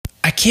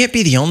can't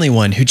be the only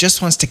one who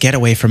just wants to get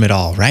away from it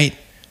all, right?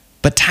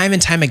 But time and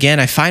time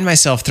again, I find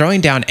myself throwing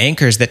down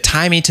anchors that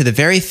tie me to the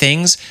very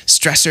things,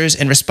 stressors,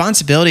 and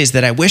responsibilities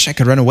that I wish I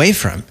could run away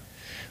from.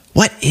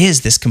 What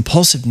is this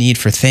compulsive need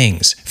for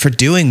things, for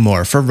doing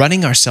more, for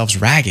running ourselves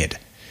ragged?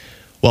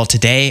 Well,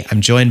 today I'm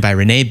joined by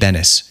Renee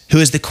Bennis, who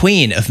is the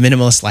queen of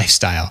minimalist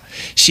lifestyle.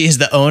 She is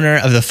the owner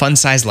of the Fun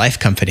Size Life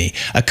Company,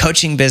 a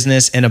coaching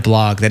business and a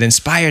blog that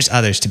inspires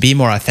others to be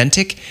more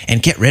authentic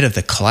and get rid of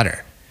the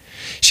clutter.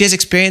 She has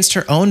experienced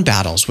her own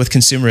battles with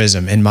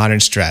consumerism and modern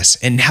stress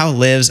and now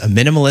lives a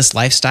minimalist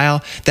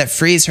lifestyle that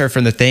frees her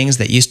from the things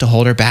that used to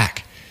hold her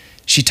back.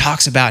 She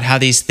talks about how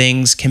these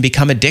things can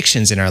become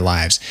addictions in our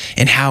lives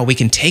and how we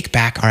can take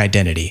back our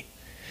identity.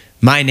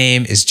 My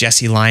name is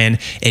Jesse Lyon,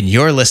 and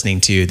you're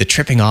listening to the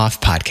Tripping Off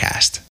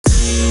Podcast.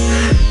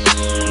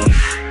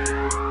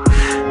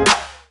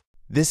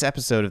 This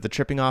episode of the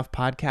Tripping Off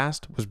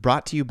Podcast was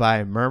brought to you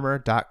by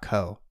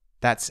Murmur.co.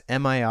 That's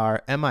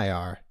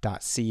MIRMIR.co.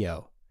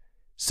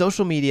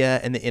 Social media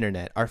and the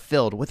internet are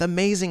filled with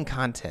amazing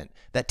content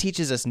that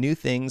teaches us new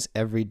things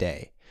every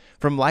day,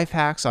 from life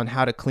hacks on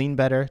how to clean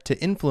better to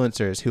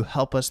influencers who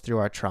help us through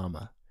our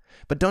trauma.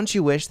 But don't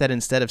you wish that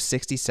instead of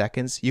 60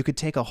 seconds, you could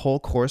take a whole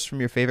course from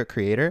your favorite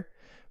creator?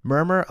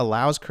 Murmur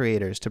allows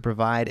creators to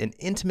provide an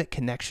intimate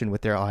connection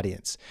with their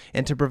audience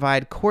and to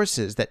provide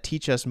courses that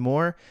teach us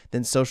more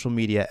than social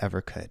media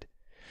ever could.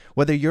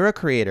 Whether you're a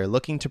creator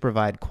looking to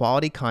provide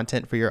quality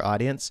content for your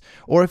audience,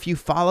 or if you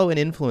follow an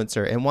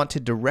influencer and want to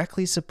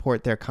directly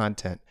support their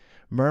content,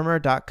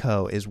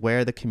 Murmur.co is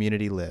where the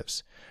community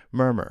lives.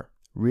 Murmur,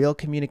 real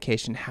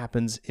communication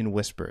happens in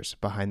whispers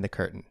behind the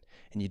curtain,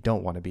 and you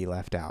don't want to be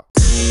left out.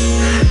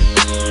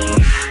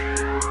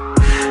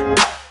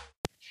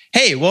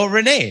 Hey, well,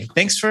 Renee,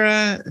 thanks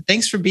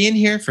for being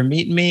here, for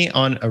meeting me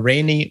on a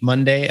rainy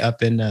Monday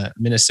up in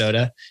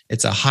Minnesota.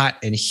 It's a hot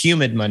and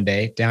humid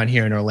Monday down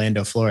here in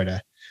Orlando,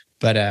 Florida.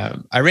 But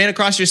I ran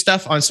across your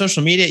stuff on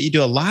social media. You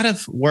do a lot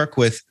of work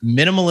with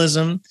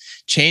minimalism,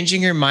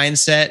 changing your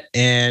mindset.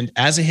 And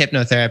as a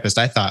hypnotherapist,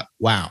 I thought,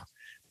 wow,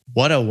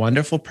 what a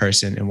wonderful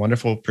person and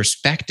wonderful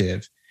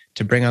perspective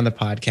to bring on the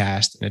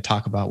podcast and to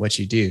talk about what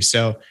you do.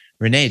 So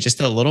Renee,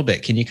 just a little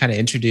bit, can you kind of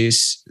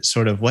introduce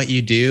sort of what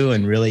you do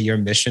and really your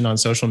mission on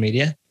social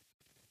media?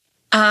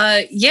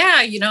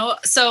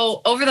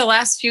 So over the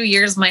last few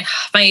years, my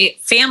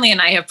family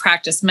and I have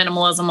practiced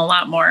minimalism a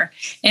lot more.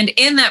 And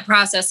in that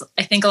process,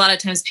 I think a lot of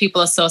times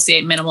people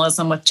associate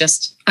minimalism with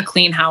just a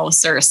clean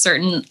house or a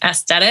certain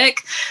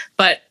aesthetic,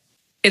 but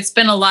it's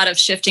been a lot of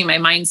shifting my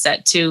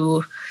mindset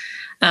to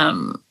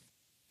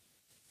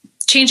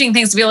changing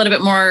things to be a little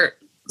bit more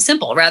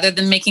simple rather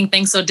than making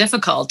things so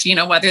difficult,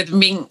 rather than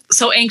being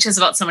so anxious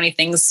about so many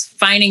things,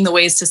 finding the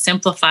ways to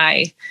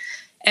simplify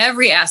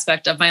every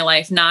aspect of my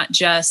life, not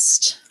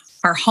just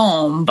our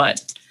home,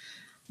 but.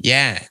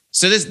 Yeah.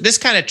 So this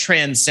kind of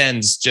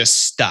transcends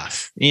just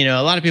stuff.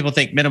 A lot of people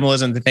think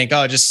minimalism, they think,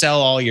 oh, just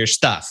sell all your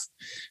stuff.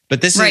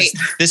 But this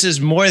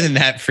is more than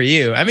that for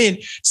you. I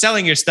mean,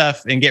 selling your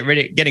stuff and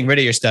getting rid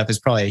of your stuff is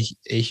probably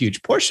a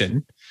huge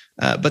portion.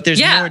 But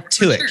there's more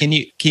to it. Sure. Can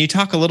you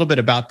talk a little bit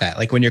about that?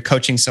 Like when you're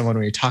coaching someone,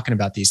 when you're talking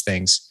about these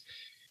things,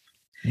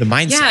 the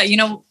mindset.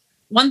 Yeah.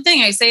 One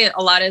thing I say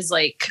a lot is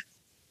like,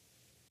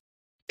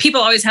 people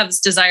always have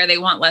this desire. They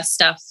want less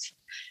stuff,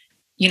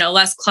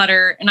 less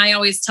clutter. And I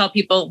always tell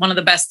people one of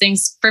the best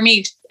things for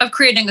me of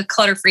creating a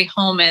clutter-free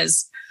home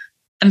is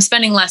I'm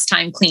spending less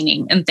time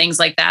cleaning and things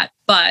like that.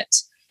 But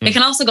it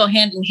can also go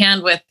hand in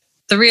hand with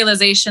the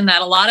realization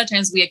that a lot of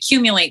times we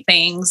accumulate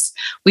things,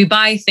 we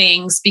buy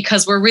things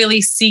because we're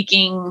really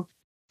seeking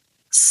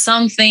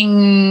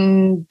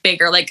something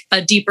bigger, like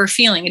a deeper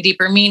feeling, a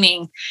deeper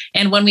meaning.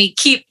 And when we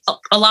keep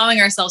allowing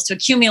ourselves to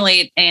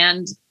accumulate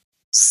and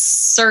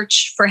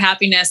search for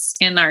happiness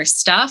in our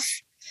stuff,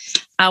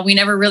 we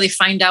never really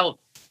find out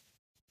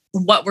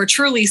what we're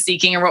truly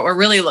seeking or what we're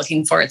really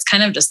looking for. It's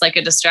kind of just like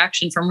a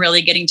distraction from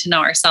really getting to know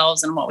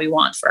ourselves and what we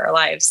want for our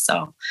lives.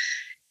 So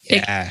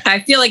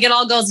I feel like it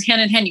all goes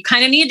hand in hand. You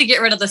kind of need to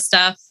get rid of the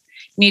stuff.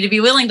 You need to be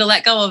willing to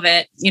let go of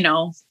it,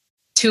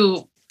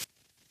 to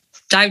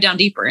dive down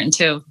deeper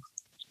into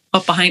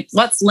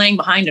what's laying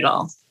behind it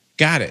all.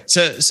 Got it.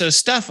 So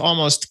stuff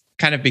almost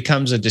kind of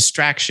becomes a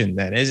distraction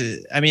then.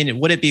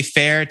 Would it be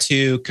fair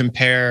to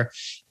compare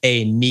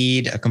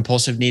a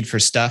compulsive need for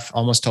stuff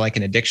almost to like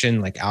an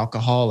addiction, like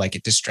alcohol, like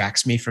it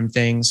distracts me from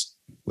things?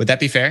 Would that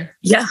be fair?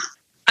 Yeah,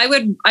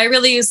 I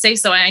really say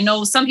so. I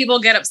know some people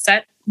get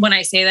upset when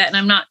I say that, and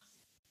I'm not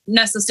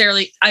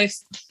necessarily, I've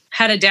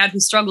had a dad who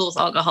struggled with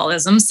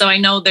alcoholism. So I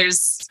know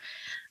there's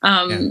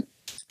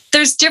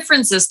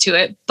differences to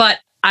it, but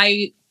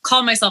I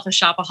call myself a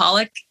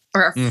shopaholic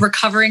or a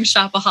recovering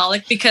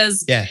shopaholic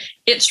because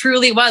it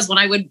truly was when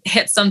I would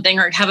hit something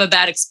or have a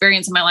bad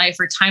experience in my life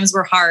or times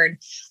were hard,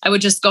 I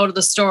would just go to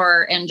the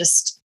store and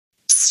just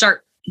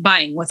start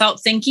buying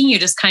without thinking. You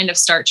just kind of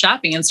start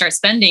shopping and start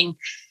spending.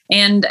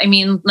 And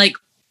like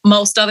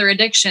most other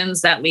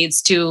addictions, that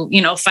leads to,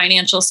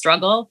 financial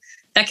struggle.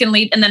 that can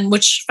lead, and then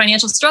which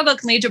financial struggle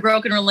can lead to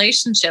broken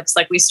relationships.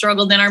 Like we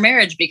struggled in our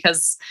marriage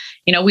because,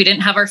 we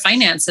didn't have our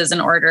finances in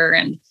order,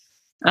 and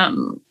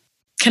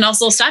can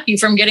also stop you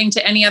from getting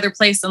to any other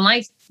place in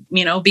life,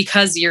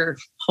 because you're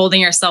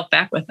holding yourself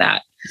back with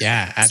that.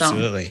 Yeah,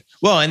 absolutely. So,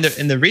 well, and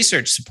the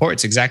research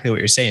supports exactly what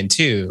you're saying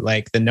too.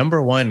 Like the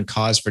number one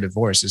cause for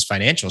divorce is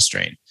financial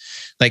strain.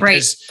 Like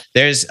right.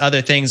 there's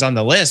other things on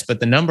the list, but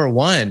the number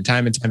one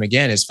time and time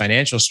again is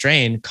financial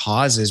strain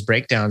causes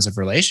breakdowns of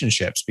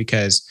relationships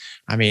because,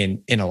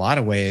 in a lot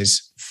of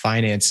ways,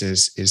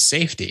 finances is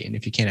safety. And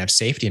if you can't have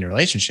safety in a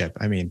relationship,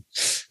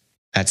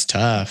 that's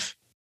tough.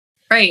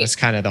 Right. That's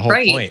kind of the whole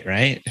point,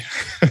 right?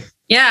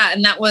 Yeah.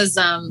 And that was,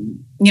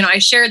 I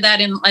shared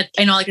that in,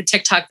 like a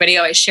TikTok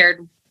video I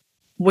shared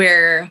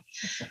where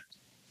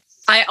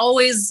I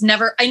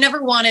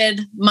never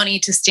wanted money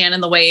to stand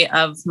in the way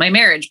of my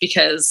marriage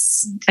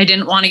because I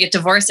didn't want to get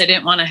divorced. I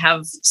didn't want to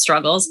have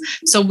struggles.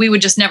 So we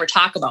would just never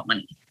talk about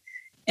money.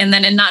 And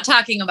then in not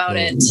talking about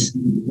it,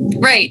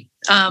 right.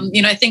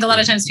 I think a lot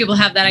of times people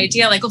have that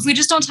idea, like, if we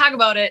just don't talk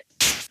about it,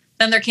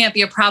 then there can't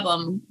be a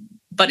problem.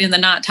 But in the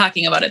not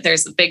talking about it,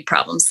 there's a big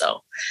problem.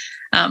 So,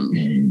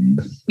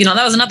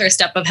 that was another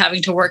step of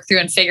having to work through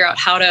and figure out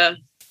how to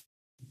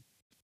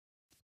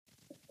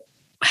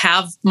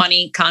have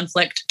money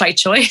conflict by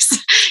choice,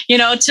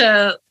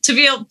 to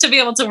be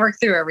able to work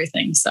through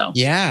everything. So,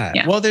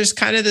 yeah. Well, there's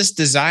kind of this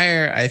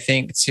desire, I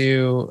think,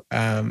 to,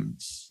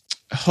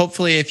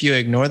 hopefully if you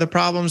ignore the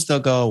problems,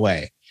 they'll go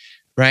away.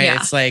 Right. Yeah.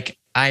 It's like,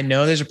 I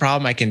know there's a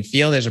problem. I can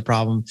feel there's a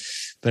problem,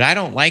 but I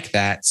don't like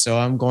that. So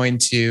I'm going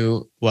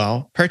to,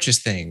 purchase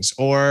things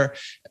or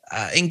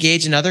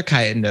engage in other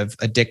kind of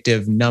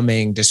addictive,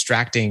 numbing,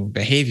 distracting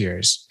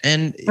behaviors.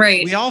 And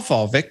we all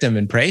fall victim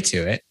and prey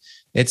to it.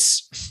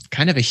 It's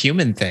kind of a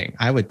human thing,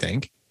 I would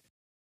think.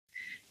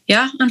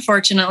 Yeah,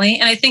 unfortunately.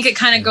 And I think it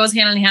kind of goes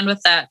hand in hand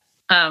with that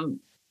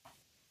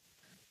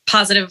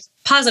positive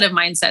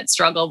mindset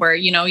struggle where,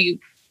 you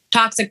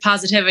toxic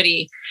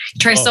positivity, you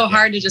try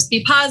hard to just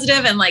be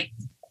positive and like,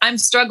 I'm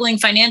struggling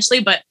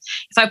financially, but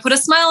if I put a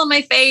smile on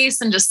my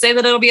face and just say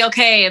that it'll be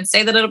okay and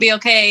say that it'll be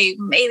okay,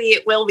 maybe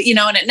it will be,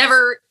 and it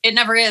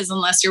never is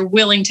unless you're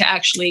willing to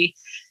actually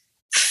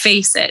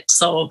face it.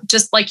 So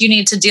just like you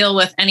need to deal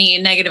with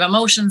any negative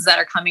emotions that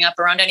are coming up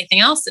around anything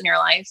else in your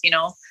life,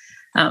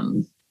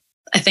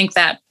 I think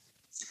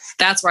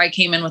that's where I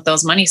came in with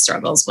those money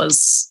struggles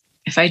was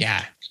if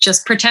I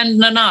just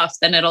pretend enough,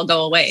 then it'll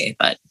go away.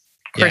 But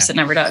of course, it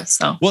never does.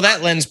 So, well,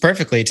 that lends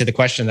perfectly to the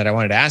question that I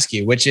wanted to ask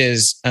you, which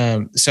is,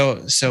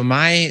 so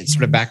my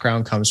sort of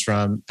background comes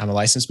from, I'm a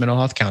licensed mental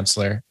health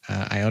counselor.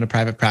 I own a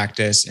private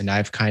practice, and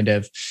I've kind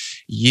of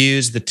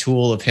used the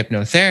tool of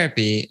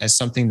hypnotherapy as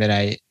something that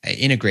I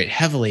integrate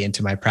heavily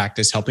into my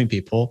practice, helping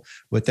people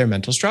with their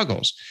mental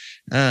struggles.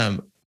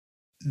 The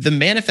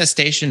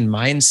manifestation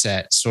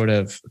mindset sort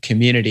of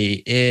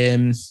community,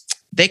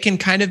 they can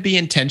kind of be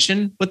in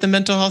tension with the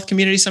mental health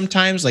community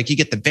sometimes. Like you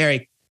get the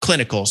very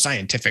clinical,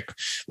 scientific,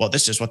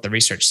 this is what the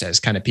research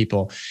says kind of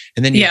people.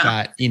 And then you've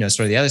got,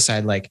 sort of the other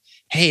side, like,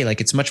 hey, like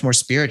it's much more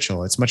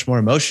spiritual. It's much more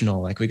emotional.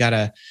 Like we got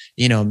to,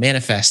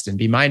 manifest and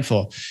be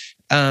mindful.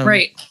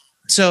 Right.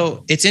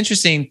 So it's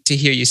interesting to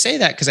hear you say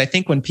that, because I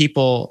think when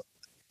people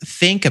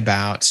think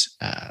about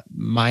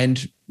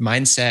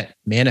mindset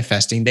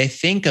manifesting, they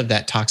think of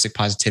that toxic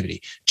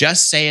positivity.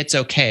 Just say it's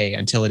okay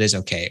until it is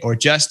okay, or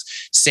just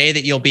say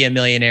that you'll be a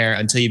millionaire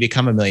until you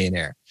become a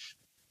millionaire.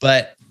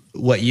 But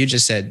what you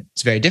just said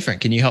is very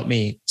different. Can you help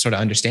me sort of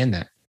understand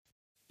that?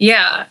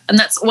 Yeah. And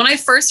that's when I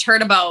first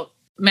heard about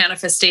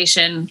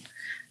manifestation.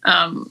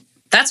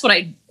 That's what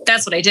I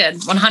did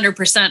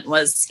 100%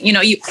 was,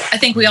 I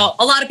think a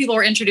lot of people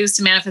were introduced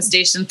to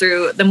manifestation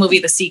through the movie,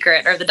 The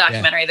Secret, or the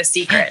documentary, The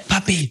Secret.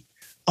 Puppy.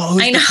 Oh,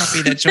 who's the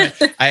puppy that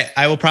joined?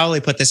 I will probably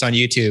put this on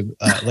YouTube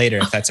later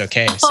if that's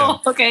okay. So.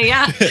 Okay.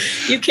 Yeah,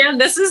 you can.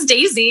 This is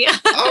Daisy.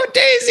 Oh,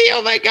 Daisy.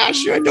 Oh my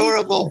gosh. You're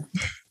adorable.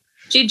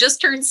 She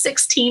just turned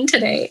 16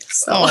 today.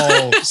 So.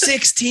 Oh,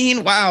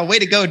 16. Wow. Way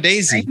to go,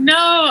 Daisy.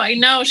 I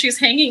know. She's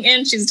hanging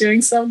in. She's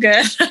doing so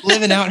good.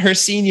 Living out her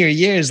senior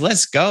years.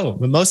 Let's go.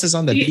 Mimosas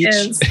on the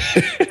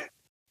beach.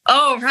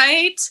 Oh,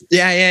 right.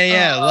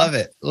 Yeah. Love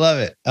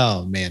it.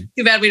 Oh, man.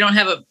 Too bad we don't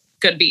have a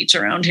good beach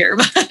around here.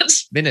 But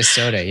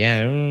Minnesota.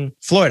 Yeah.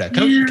 Florida.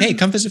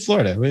 Come visit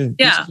Florida.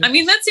 Yeah.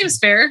 that seems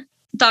fair.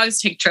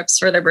 Dogs take trips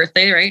for their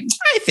birthday, right?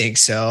 I think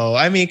so.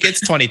 It's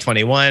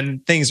 2021.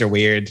 Things are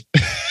weird.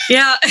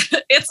 Yeah,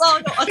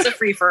 it's a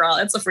free for all.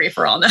 It's a free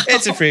for all now.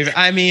 It's a free.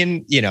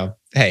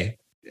 Hey,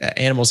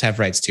 animals have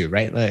rights too,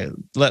 right? Let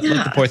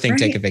the poor thing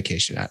take a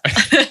vacation.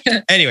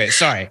 Anyway,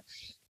 sorry.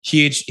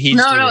 Huge.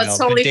 No, it's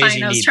totally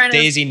fine.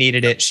 Daisy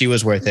needed it. She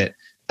was worth it.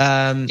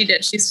 She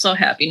did. She's so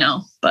happy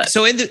now. But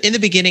so in the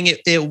beginning,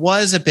 it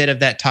was a bit of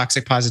that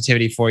toxic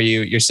positivity for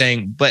you. You're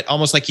saying, but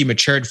almost like you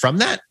matured from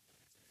that.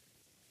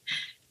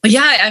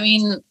 Yeah,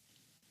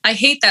 I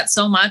hate that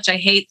so much. I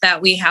hate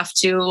that we have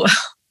to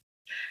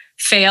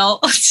fail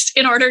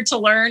in order to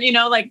learn,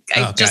 God,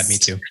 me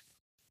too.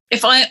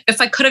 If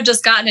I could have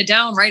just gotten it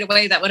down right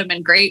away, that would have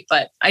been great.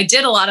 But I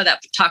did a lot of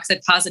that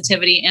toxic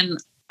positivity in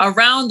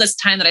around this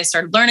time that I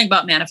started learning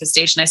about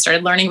manifestation, I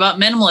started learning about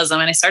minimalism,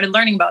 and I started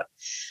learning about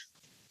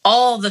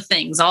all the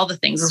things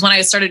is when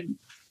I started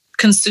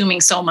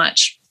consuming so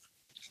much.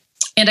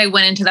 And I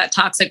went into that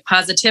toxic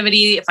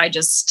positivity. If I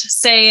just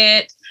say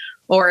it,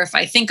 or if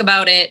I think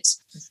about it,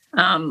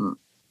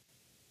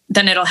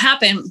 then it'll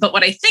happen. But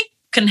what I think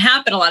can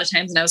happen a lot of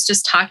times, and I was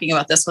just talking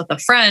about this with a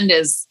friend,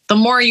 is the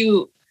more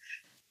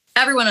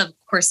everyone of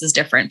course is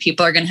different.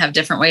 People are going to have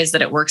different ways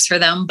that it works for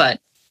them. But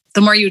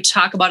the more you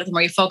talk about it, the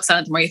more you focus on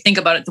it, the more you think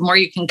about it, the more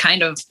you can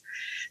kind of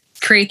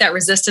create that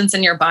resistance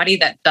in your body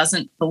that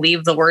doesn't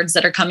believe the words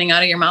that are coming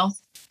out of your mouth.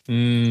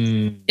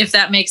 If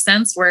that makes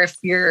sense, where if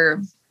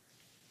you're,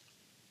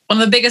 one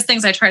of the biggest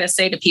things I try to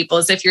say to people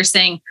is if you're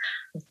saying,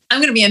 I'm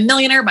going to be a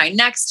millionaire by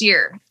next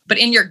year, but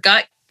in your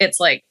gut, it's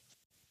like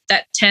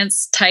that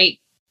tense, tight,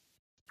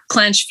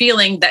 clenched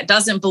feeling that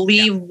doesn't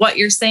believe what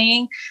you're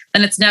saying,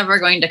 then it's never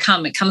going to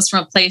come. It comes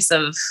from a place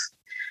of,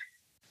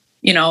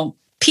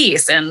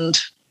 peace and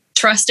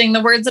trusting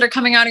the words that are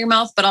coming out of your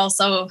mouth, but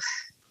also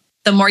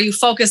the more you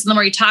focus and the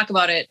more you talk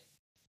about it,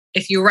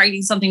 if you're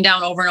writing something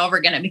down over and over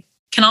again, it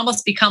can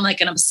almost become like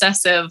an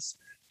obsessive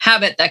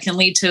habit that can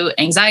lead to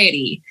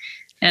anxiety.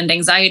 And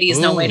anxiety is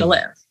no way to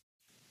live.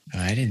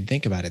 I didn't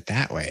think about it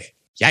that way.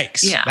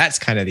 Yikes. Yeah. That's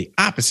kind of the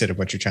opposite of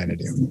what you're trying to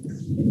do.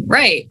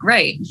 Right.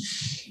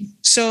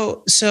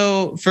 So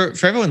for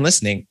everyone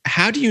listening,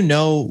 how do you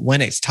know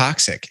when it's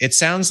toxic? It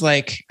sounds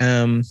like,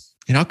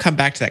 and I'll come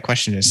back to that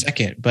question in a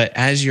second, but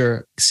as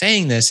you're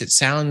saying this, it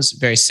sounds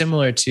very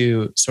similar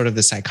to sort of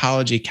the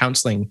psychology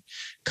counseling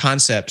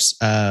concepts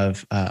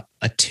of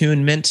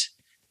attunement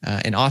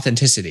and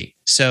authenticity.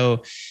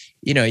 So,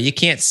 you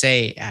can't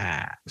say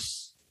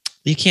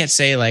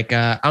like,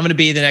 I'm going to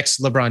be the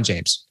next LeBron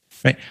James,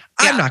 right?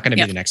 Yeah, I'm not going to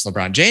be the next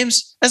LeBron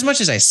James. As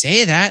much as I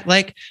say that,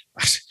 like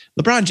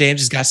LeBron James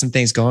has got some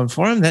things going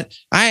for him that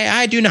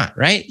I do not,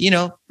 right?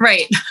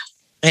 Right.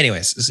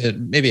 Anyways, so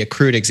maybe a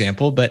crude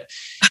example, but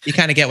you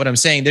kind of get what I'm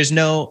saying. There's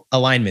no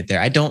alignment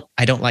there. I don't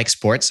like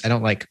sports. I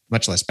don't like,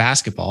 much less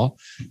basketball.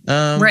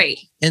 Right.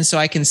 And so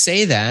I can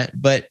say that,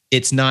 but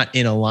it's not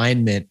in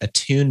alignment,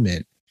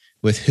 attunement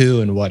with who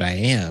and what I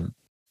am.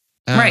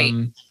 Right.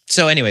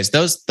 So anyways,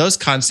 those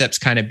concepts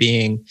kind of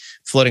being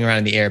floating around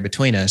in the air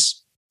between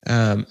us.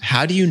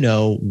 How do you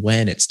know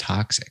when it's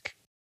toxic?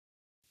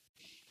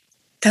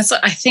 That's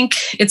what I think.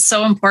 It's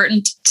so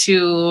important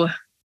to,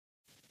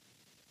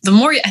 the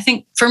more, I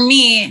think for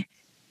me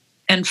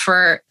and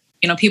for,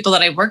 people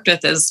that I've worked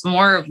with, is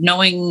more of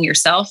knowing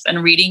yourself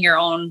and reading your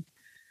own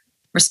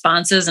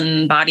responses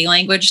and body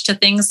language to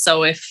things.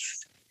 So if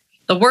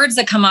the words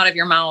that come out of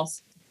your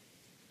mouth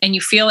and you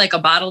feel like a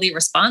bodily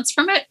response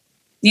from it,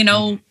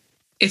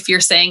 if you're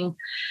saying,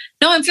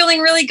 no, I'm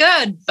feeling really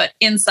good, but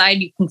inside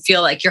you can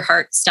feel like your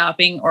heart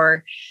stopping,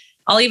 or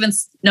I'll even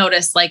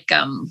notice like,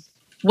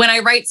 when I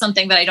write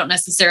something that I don't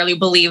necessarily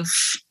believe,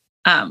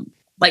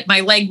 like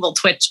my leg will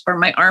twitch or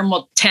my arm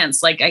will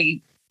tense, like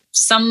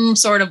some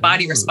sort of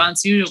body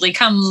response usually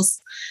comes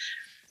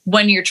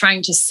when you're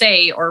trying to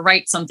say or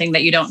write something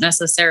that you don't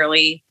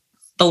necessarily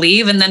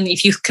believe. And then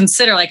if you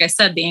consider, like I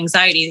said, the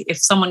anxiety, if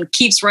someone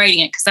keeps writing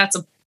it, because that's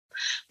a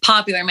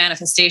popular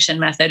manifestation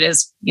method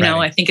is,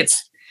 I think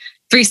it's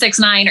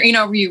 3-6-9,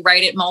 or, where you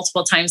write it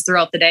multiple times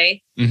throughout the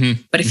day.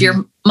 Mm-hmm. But if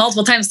you're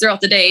multiple times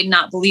throughout the day,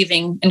 not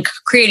believing and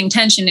creating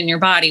tension in your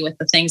body with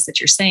the things that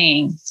you're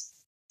saying,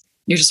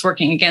 you're just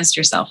working against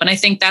yourself. And I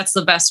think that's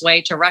the best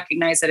way to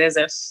recognize it, is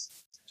if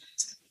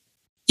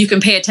you can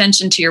pay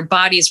attention to your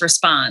body's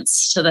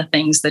response to the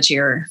things that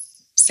you're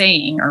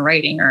saying or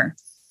writing or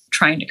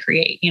trying to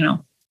create,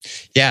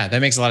 Yeah, that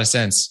makes a lot of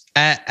sense.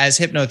 As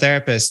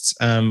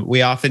hypnotherapists,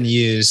 we often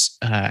use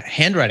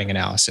handwriting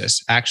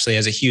analysis actually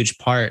as a huge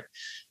part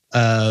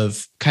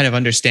of kind of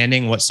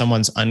understanding what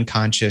someone's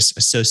unconscious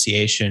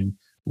association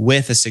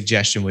with a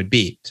suggestion would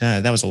be.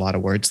 That was a lot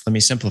of words. Let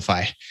me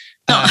simplify.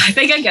 I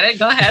think I get it.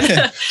 Go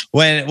ahead.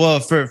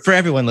 For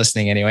everyone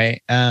listening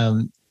anyway.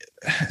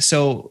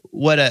 So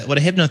what a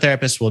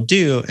hypnotherapist will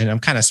do, and I'm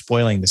kind of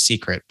spoiling the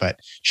secret, but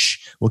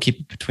we'll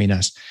keep it between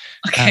us.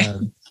 Okay.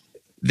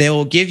 They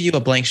will give you a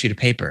blank sheet of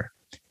paper,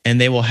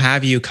 and they will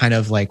have you kind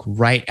of like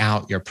write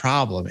out your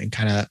problem and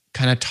kind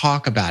of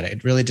talk about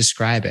it, really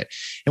describe it.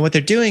 And what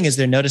they're doing is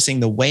they're noticing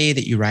the way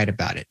that you write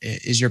about it.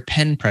 Is your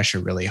pen pressure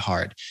really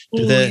hard?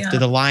 Do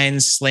the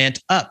lines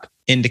slant up,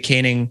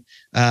 indicating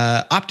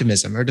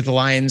optimism, or do the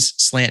lines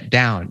slant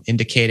down,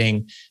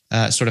 indicating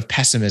sort of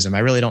pessimism? I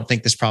really don't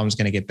think this problem is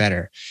going to get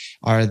better.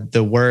 Are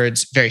the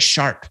words very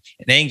sharp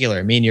and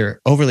angular, meaning you're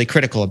overly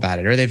critical about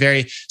it? Or are they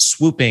very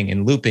swooping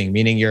and looping,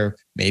 meaning you're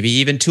maybe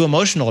even too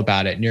emotional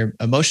about it, and your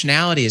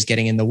emotionality is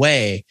getting in the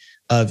way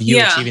of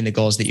you achieving the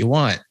goals that you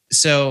want?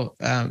 So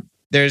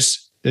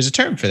there's a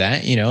term for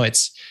that.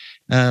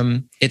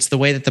 It's the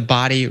way that the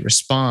body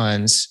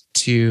responds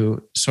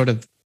to sort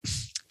of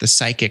the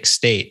psychic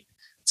state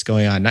that's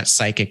going on. Not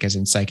psychic as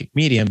in psychic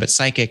medium, but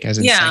psychic as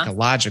in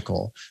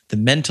psychological, the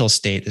mental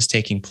state that's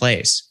taking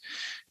place.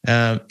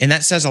 And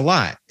that says a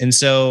lot. And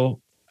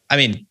so, I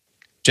mean,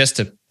 just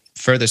to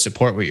further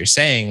support what you're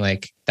saying,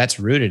 like that's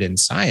rooted in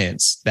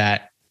science,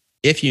 that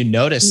if you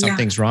notice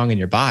something's wrong in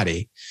your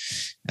body,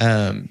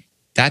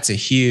 that's a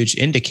huge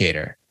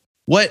indicator.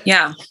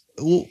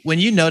 When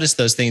you notice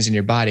those things in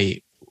your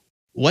body,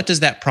 what does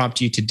that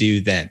prompt you to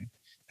do then?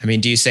 I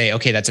mean, do you say,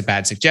 okay, that's a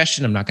bad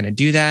suggestion, I'm not going to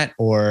do that?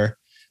 Or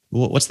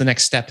what's the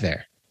next step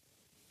there?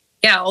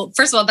 Yeah. Well,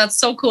 first of all, that's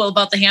so cool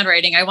about the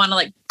handwriting. I want to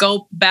like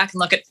go back and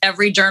look at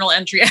every journal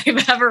entry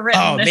I've ever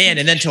written. Oh man.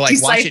 And then to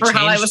like watch it change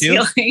how I was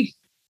too. Feeling.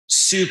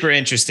 Super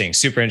interesting.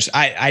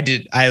 I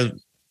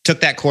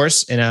took that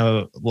course and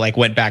I like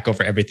went back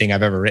over everything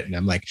I've ever written.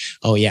 I'm like,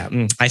 oh yeah,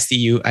 I see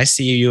you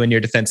and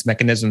your defense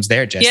mechanisms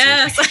there, Jesse.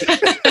 Yes.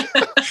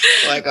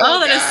 Like,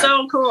 that is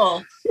so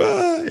cool.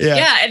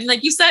 Yeah. And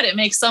like you said, it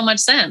makes so much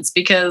sense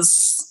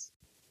because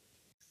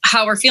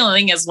how we're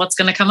feeling is what's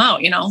going to come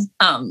out,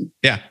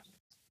 Yeah.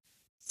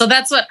 So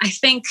that's what I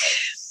think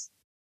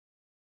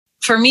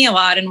for me a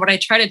lot. And what I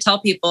try to tell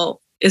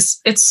people is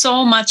it's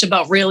so much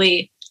about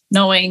really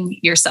knowing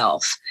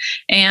yourself.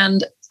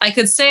 And I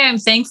could say I'm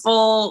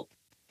thankful,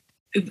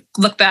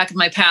 look back at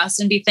my past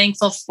and be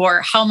thankful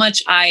for how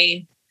much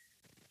I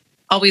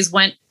always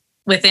went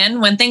within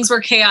when things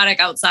were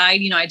chaotic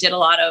outside. I did a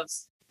lot of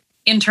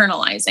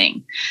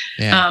internalizing.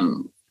 Yeah.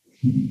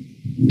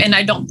 And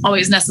I don't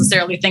always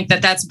necessarily think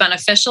that that's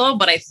beneficial,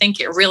 but I think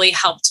it really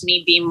helped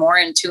me be more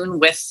in tune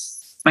with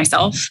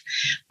myself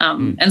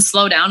and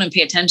slow down and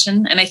pay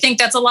attention. And I think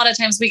that's a lot of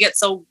times we get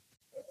so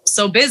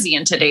busy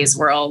in today's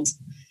world.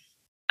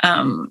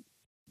 And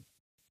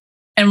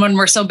when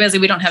we're so busy,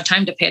 we don't have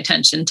time to pay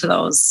attention to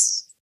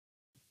those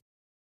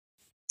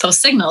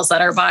signals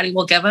that our body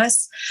will give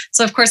us.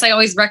 So of course, I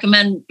always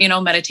recommend,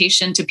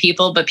 meditation to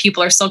people, but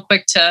people are so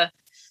quick to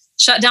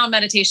shut down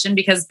meditation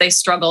because they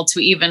struggle to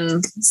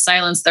even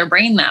silence their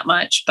brain that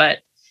much. But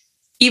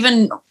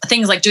even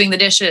things like doing the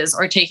dishes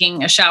or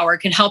taking a shower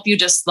can help you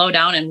just slow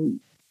down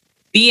and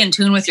be in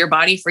tune with your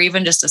body for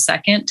even just a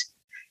second.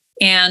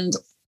 And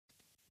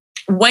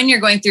when you're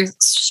going through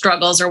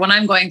struggles, or when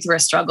I'm going through a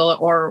struggle,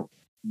 or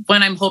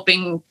when I'm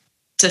hoping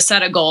to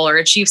set a goal or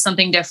achieve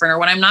something different, or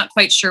when I'm not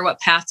quite sure what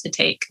path to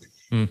take,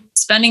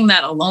 spending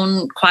that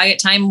alone quiet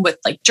time with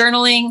like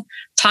journaling,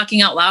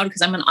 talking out loud,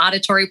 because I'm an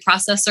auditory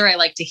processor. I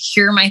like to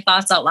hear my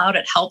thoughts out loud.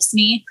 It helps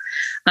me.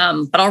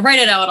 But I'll write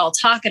it out. I'll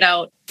talk it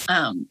out.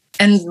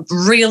 And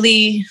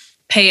really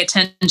pay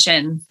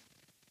attention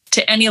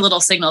to any little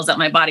signals that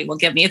my body will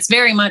give me. It's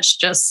very much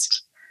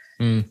just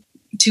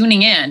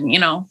tuning in,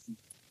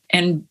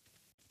 and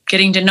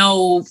getting to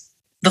know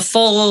the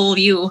full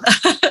you,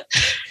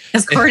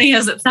 as corny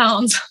as it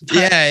sounds. But.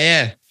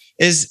 Yeah.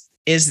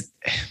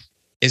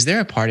 Is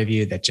there a part of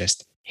you that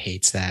just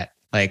hates that?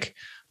 Like,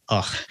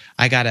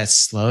 I gotta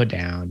slow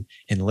down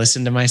and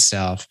listen to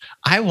myself.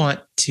 I want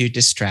to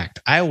distract.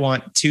 I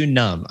want to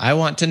numb. I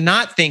want to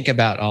not think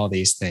about all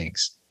these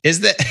things.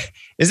 Is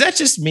that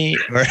just me?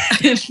 Or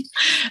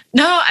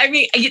No, I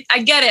mean,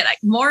 I get it.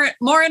 More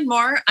and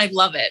more, I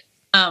love it.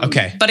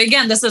 Okay. But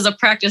again, this is a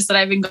practice that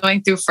I've been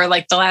going through for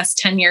like the last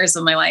 10 years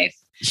of my life.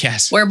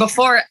 Yes. Where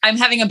before I'm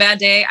having a bad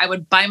day, I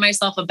would buy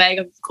myself a bag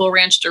of Cool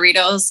Ranch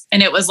Doritos.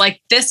 And it was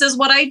like, this is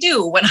what I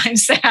do when I'm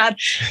sad.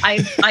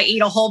 I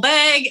eat a whole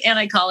bag and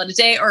I call it a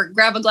day, or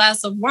grab a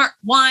glass of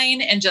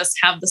wine and just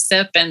have the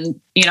sip and,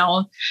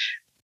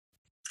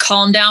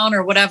 calm down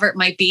or whatever it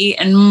might be.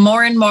 And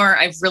more,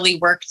 I've really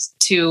worked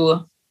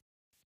to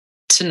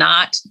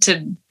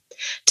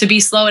be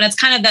slow. And it's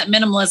kind of that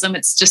minimalism.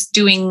 It's just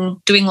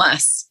doing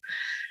less.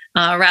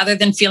 Rather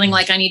than feeling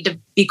like I need to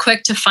be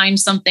quick to find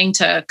something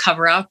to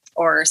cover up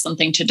or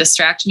something to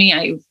distract me.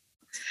 And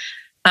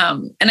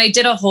I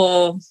did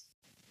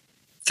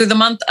through the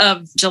month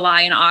of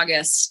July and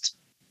August,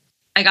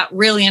 I got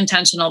really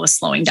intentional with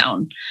slowing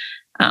down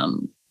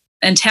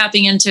and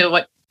tapping into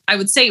what I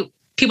would say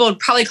people would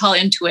probably call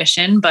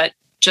intuition, but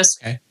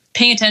just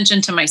paying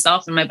attention to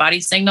myself and my body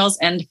signals.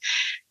 And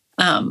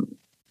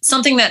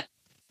something that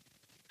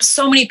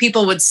so many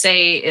people would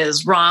say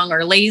is wrong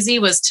or lazy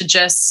was to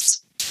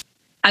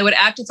I would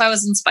act if I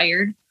was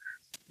inspired.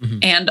 Mm-hmm.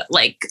 And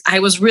like, I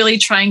was really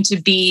trying to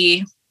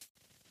be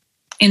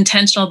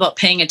intentional about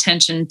paying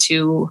attention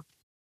to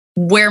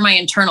where my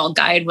internal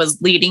guide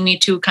was leading me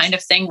to, kind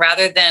of thing,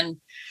 rather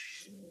than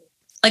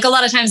like a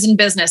lot of times in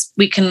business,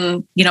 we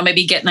can,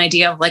 maybe get an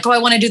idea of like, oh, I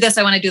want to do this.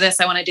 I want to do this.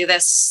 I want to do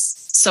this.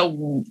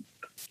 So,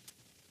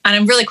 and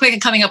I'm really quick at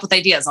coming up with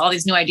ideas, all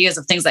these new ideas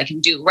of things I can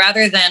do,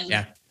 rather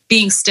than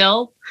being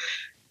still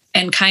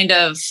and kind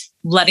of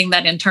letting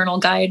that internal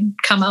guide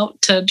come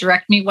out to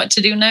direct me what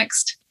to do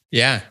next.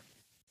 Yeah.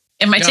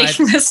 Am I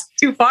taking this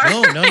too far?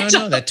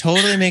 No. That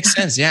totally makes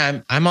sense.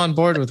 Yeah. I'm on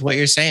board with what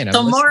you're saying.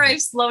 The more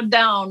I've slowed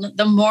down,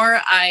 the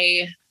more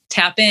I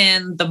tap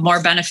in, the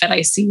more benefit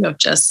I see of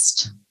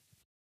just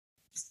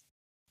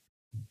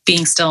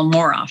being still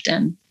more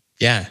often.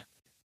 Yeah.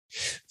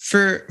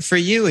 For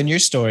you and your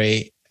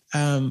story,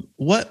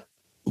 what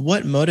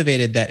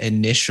motivated that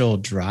initial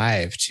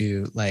drive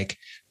to like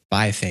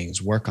buy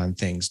things, work on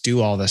things,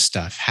 do all this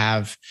stuff,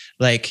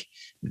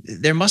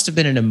 there must have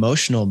been an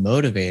emotional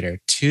motivator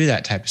to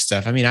that type of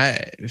stuff. I mean,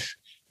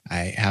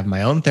 I have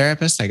my own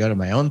therapist. I go to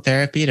my own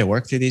therapy to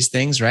work through these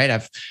things, right?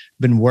 I've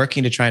been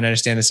working to try and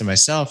understand this in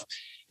myself.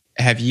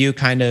 Have you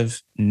kind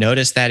of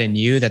noticed that in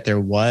you, that there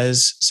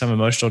was some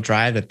emotional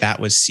drive that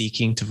was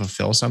seeking to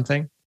fulfill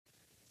something?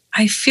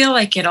 I feel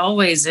like it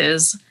always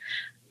is.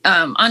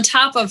 On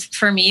top of,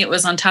 for me, it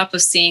was on top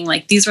of seeing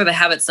like these were the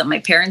habits that my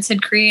parents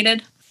had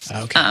created.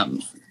 Okay.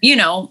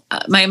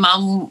 My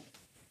mom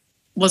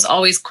was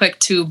always quick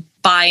to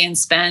buy and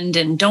spend,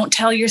 and don't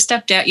tell your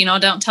stepdad,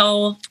 don't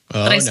tell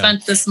that I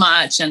spent this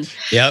much. And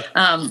yep.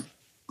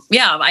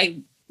 I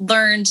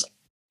learned,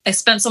 I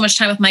spent so much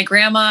time with my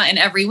grandma, and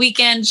every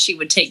weekend she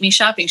would take me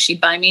shopping. She'd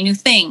buy me new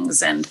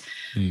things. And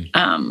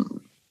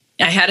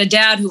I had a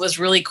dad who was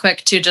really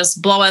quick to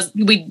just blow us.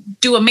 We'd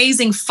do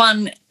amazing,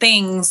 fun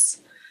things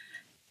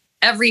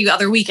every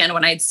other weekend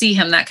when I'd see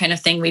him, that kind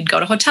of thing. We'd go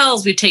to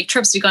hotels, we'd take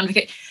trips, we'd go on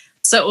vacation.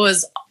 So it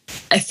was,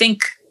 I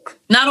think,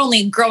 not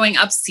only growing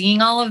up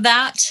seeing all of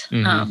that,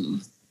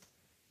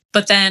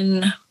 but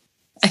then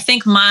I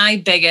think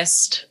my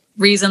biggest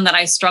reason that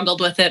I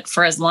struggled with it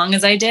for as long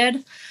as I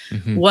did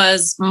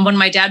was when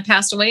my dad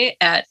passed away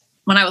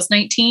when I was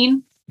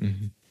 19.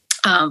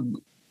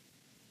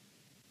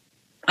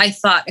 I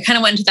thought I kind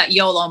of went into that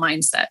YOLO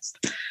mindset.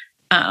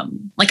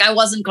 Like I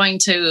wasn't going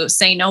to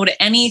say no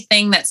to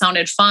anything that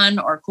sounded fun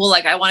or cool.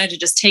 Like I wanted to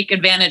just take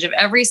advantage of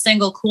every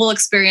single cool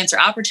experience or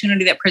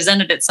opportunity that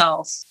presented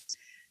itself.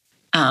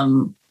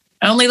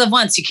 I only live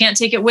once. You can't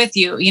take it with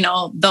you.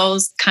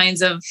 Those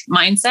kinds of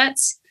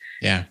mindsets.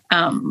 Yeah.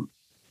 I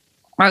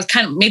was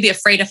kind of maybe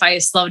afraid if I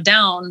slowed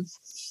down,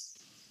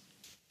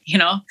 you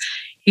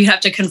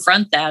have to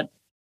confront that.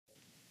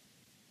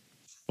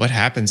 What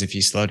happens if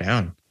you slow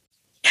down?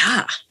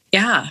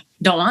 Yeah.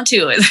 Don't want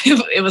to.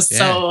 It was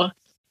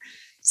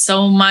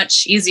so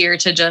much easier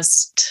to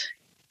just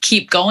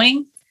keep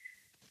going.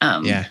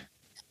 And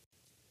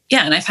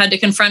I've had to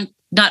confront,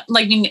 not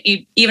like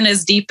even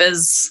as deep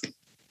as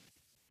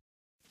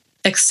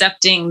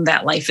accepting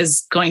that life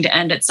is going to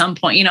end at some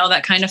point,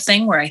 that kind of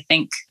thing, where I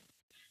think,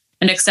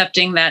 and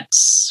accepting that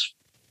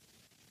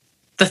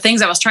the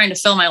things I was trying to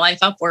fill my life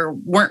up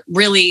weren't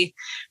really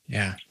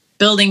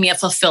building me a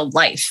fulfilled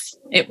life.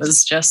 It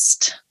was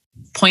just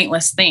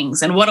pointless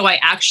things. And what do I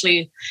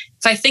actually,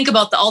 if I think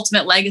about the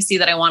ultimate legacy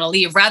that I want to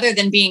leave, rather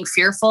than being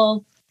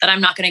fearful that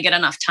I'm not going to get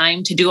enough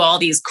time to do all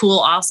these cool,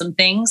 awesome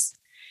things,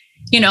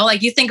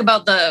 like you think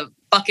about the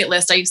bucket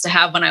list I used to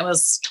have when I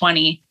was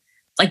 20,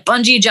 like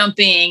bungee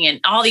jumping and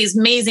all these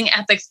amazing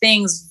epic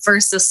things,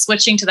 versus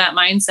switching to that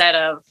mindset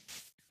of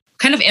what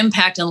kind of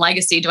impact and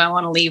legacy do I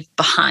want to leave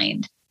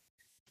behind?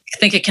 I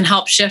think it can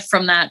help shift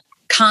from that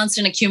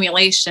constant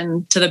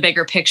accumulation to the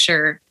bigger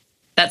picture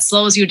that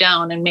slows you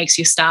down and makes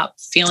you stop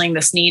feeling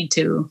this need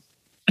to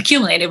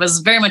accumulate. It was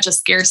very much a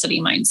scarcity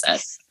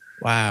mindset.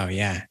 Wow.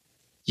 Yeah.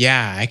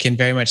 Yeah. I can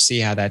very much see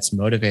how that's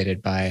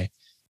motivated by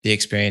the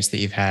experience that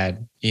you've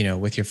had,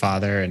 with your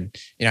father. And,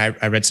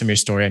 I read some of your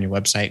story on your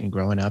website and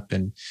growing up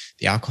and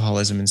the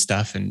alcoholism and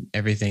stuff and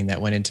everything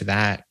that went into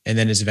that. And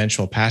then his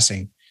eventual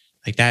passing,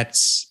 like that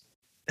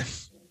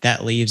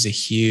leaves a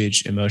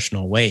huge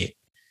emotional weight.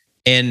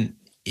 And,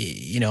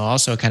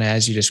 also kind of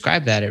as you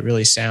describe that, it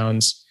really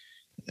sounds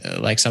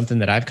like something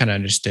that I've kind of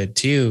understood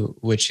too,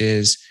 which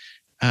is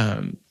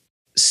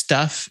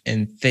stuff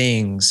and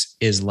things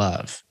is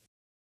love.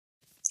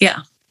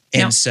 Yeah.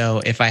 And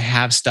so if I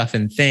have stuff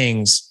and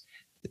things,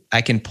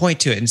 I can point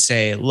to it and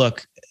say,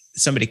 look,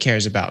 somebody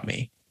cares about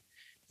me.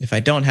 If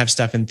I don't have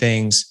stuff and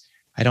things,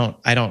 I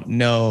don't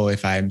know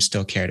if I'm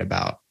still cared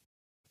about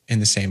in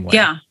the same way.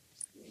 Yeah.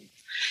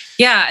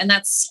 Yeah. And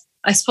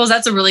I suppose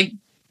that's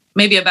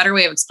maybe a better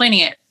way of explaining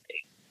it.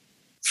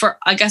 For,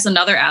 I guess,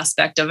 another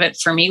aspect of it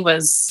for me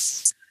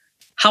was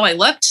how I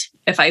looked.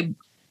 If I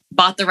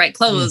bought the right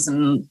clothes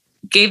and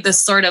gave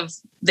this sort of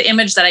the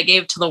image that I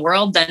gave to the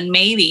world, then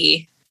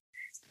maybe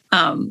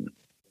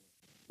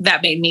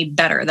that made me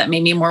better. That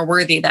made me more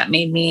worthy. That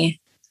made me,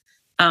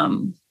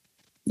 more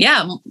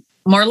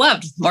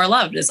loved. More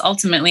loved is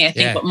ultimately, I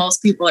think, what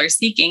most people are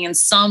seeking in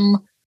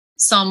some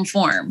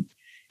form.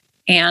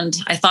 And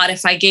I thought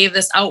if I gave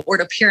this outward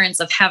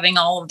appearance of having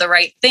all of the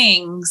right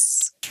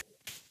things,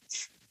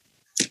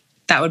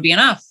 that would be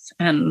enough.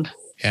 And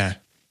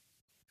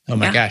oh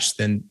my gosh,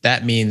 then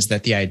that means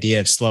that the idea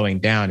of slowing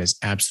down is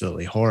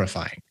absolutely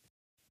horrifying.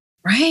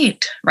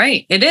 Right.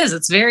 It is.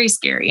 It's very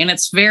scary and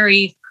it's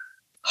very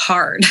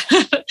hard.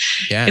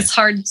 It's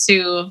hard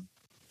to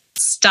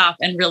stop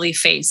and really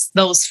face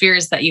those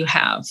fears that you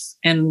have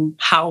and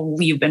how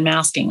you've been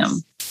masking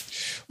them.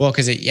 Well,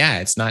 because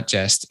it's not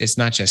just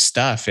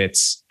stuff.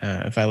 It's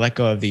if I let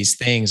go of these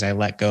things, I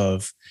let go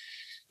of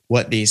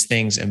what these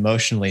things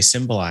emotionally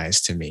symbolize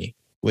to me,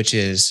 which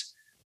is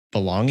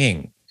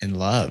belonging and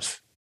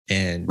love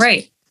and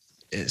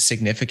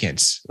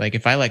significance. Like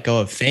if I let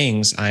go of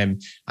things, I'm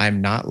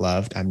not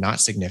loved, I'm not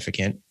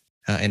significant,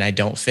 and I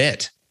don't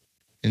fit.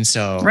 And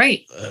so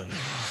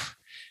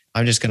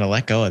I'm just going to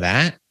let go of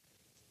that.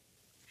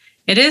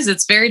 It is.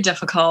 It's very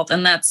difficult.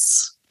 And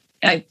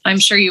I'm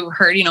sure you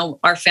heard,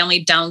 our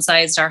family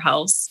downsized our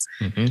house.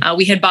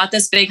 We had bought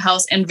this big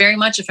house, and very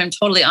much, if I'm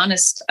totally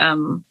honest,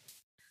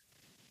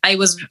 I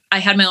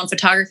had my own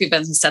photography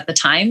business at the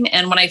time.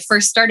 And when I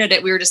first started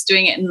it, we were just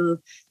doing it in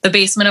the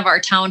basement of our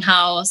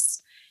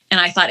townhouse. And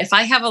I thought, if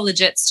I have a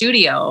legit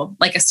studio,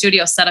 like a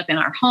studio set up in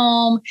our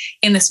home,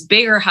 in this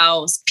bigger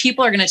house,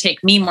 people are going to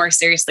take me more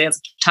seriously as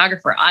a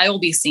photographer. I will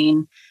be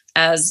seen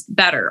as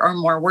better or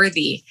more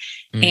worthy.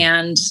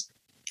 And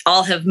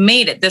I'll have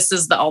made it. This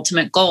is the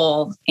ultimate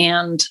goal.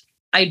 And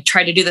I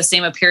tried to do the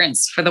same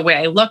appearance for the way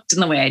I looked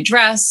and the way I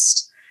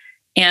dressed,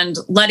 and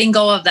letting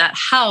go of that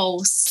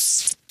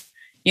house.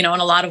 In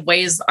a lot of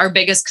ways, our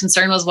biggest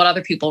concern was what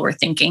other people were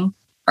thinking.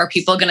 Are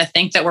people going to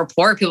think that we're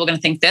poor? Are people going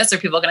to think this? Are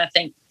people going to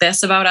think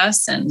this about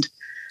us? And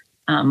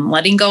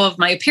letting go of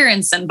my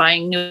appearance and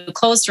buying new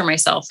clothes for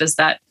myself.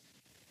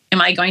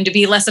 Am I going to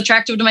be less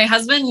attractive to my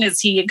husband? Is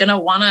he going to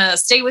want to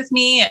stay with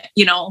me?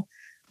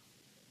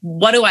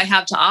 What do I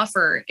have to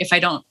offer if I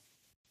don't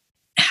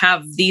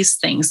have these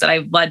things that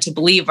I've led to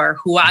believe are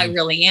who I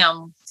really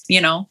am,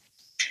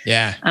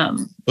 Yeah.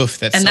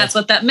 That's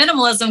what that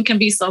minimalism can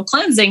be so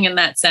cleansing in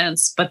that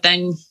sense. But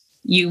then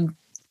you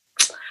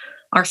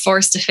are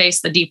forced to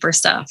face the deeper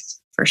stuff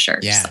for sure.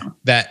 Yeah. So.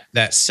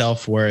 That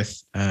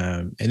self-worth.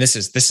 And this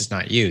is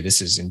not you,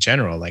 this is in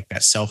general, like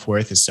that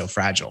self-worth is so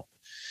fragile.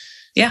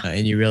 Yeah.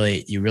 And you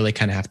really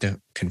kind of have to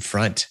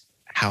confront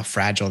how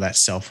fragile that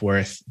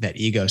self-worth, that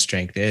ego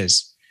strength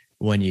is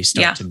when you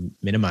start to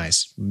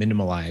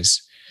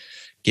minimalize,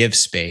 give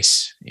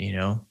space,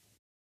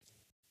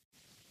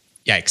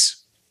 Yikes.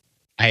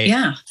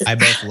 I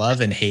both love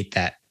and hate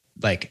that,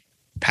 like,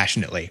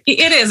 passionately.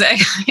 It is.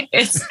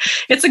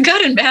 It's a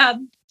good and bad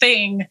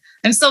thing.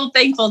 I'm so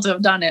thankful to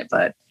have done it,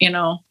 but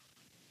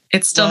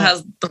it still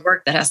has the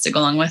work that has to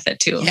go along with it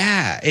too.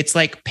 Yeah. It's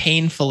like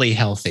painfully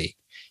healthy.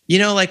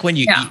 Like when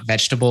you eat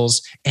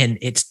vegetables and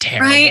it's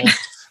terrible. Right?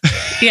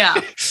 Yeah.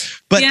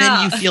 But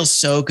then you feel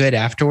so good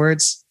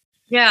afterwards.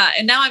 Yeah.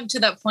 And now I'm to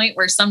that point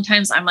where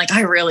sometimes I'm like,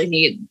 I really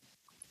need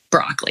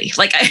broccoli.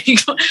 Like I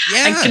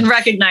can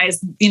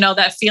recognize,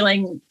 that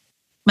feeling.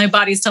 My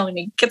body's telling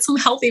me, get some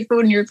healthy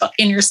food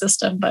in your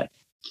system. But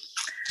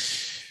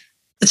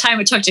the time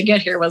it took to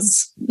get here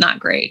was not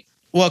great.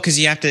 Well, because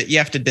you have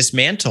to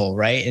dismantle,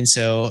 right? And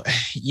so,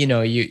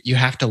 you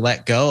have to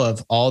let go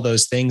of all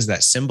those things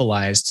that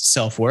symbolized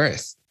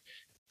self-worth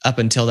up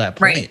until that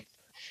point. Right.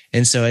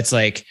 And so it's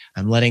like,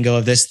 I'm letting go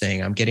of this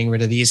thing. I'm getting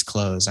rid of these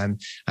clothes. I'm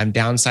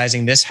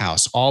downsizing this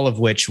house, all of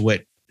which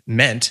what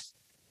meant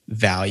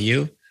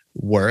value,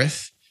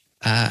 worth,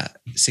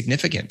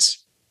 significance.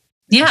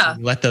 Yeah. So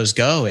you let those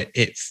go.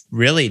 It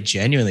really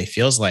genuinely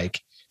feels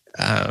like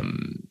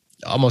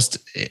almost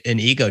an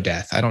ego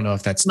death. I don't know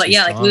if that's like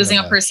losing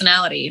a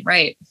personality,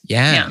 right?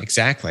 Yeah,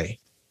 exactly.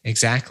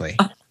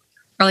 Or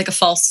like a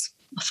false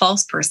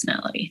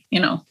personality,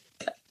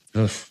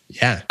 Oof,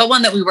 yeah. But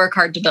one that we work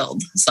hard to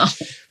build. So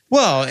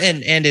well,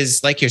 and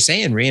is, like you're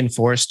saying,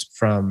 reinforced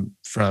from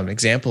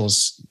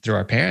examples through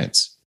our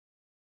parents.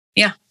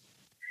 Yeah.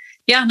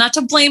 Yeah. Not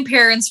to blame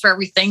parents for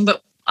everything,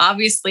 but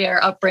obviously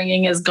our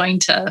upbringing is going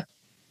to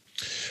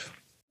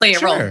play a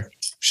role.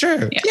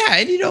 Sure. Yeah.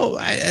 And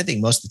I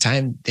think most of the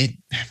time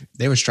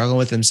they were struggling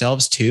with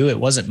themselves too. It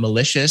wasn't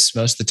malicious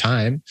most of the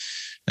time.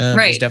 Right.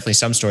 There's definitely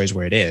some stories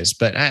where it is,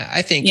 but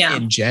I think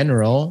in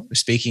general,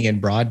 speaking in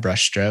broad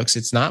brushstrokes,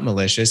 it's not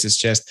malicious. It's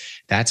just,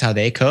 that's how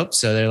they cope.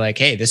 So they're like,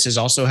 hey, this is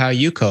also how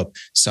you cope,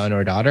 son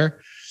or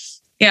daughter.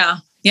 Yeah.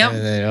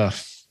 Yeah.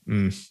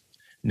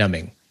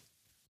 Numbing.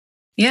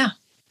 Yeah.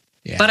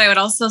 But I would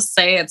also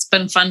say it's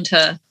been fun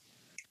to,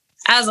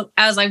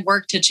 as I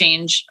work to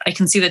change, I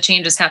can see the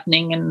changes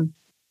happening, and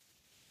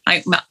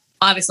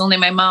obviously only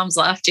my mom's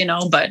left,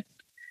 but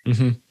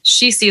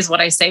she sees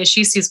what I say,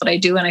 she sees what I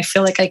do, and I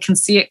feel like I can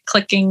see it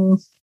clicking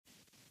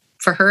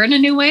for her in a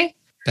new way.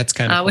 That's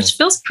kind of cool. Which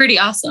feels pretty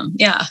awesome.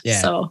 Yeah.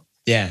 So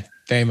yeah,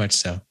 very much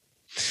so.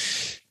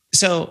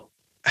 So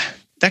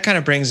that kind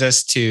of brings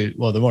us to,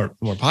 well, the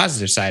more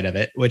positive side of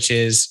it, which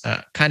is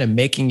kind of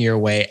making your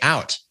way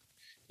out.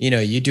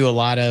 You do a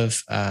lot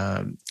of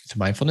the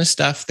mindfulness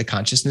stuff, the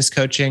consciousness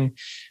coaching.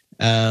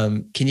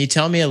 Can you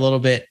tell me a little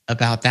bit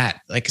about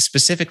that? Like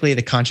specifically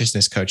the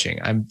consciousness coaching.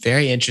 I'm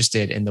very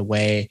interested in the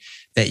way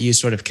that you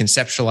sort of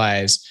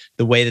conceptualize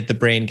the way that the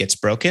brain gets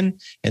broken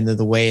and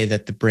the way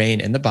that the brain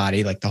and the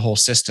body, like the whole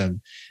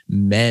system,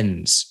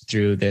 mends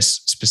through this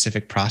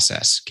specific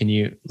process. Can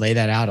you lay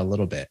that out a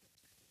little bit?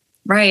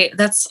 Right.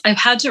 I've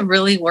had to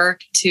really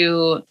work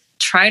to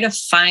try to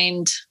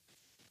find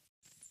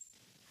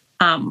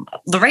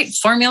the right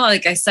formula.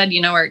 Like I said,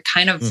 where it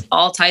kind of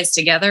all ties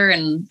together,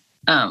 and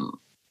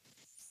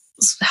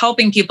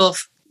helping people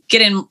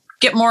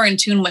get more in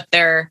tune with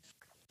their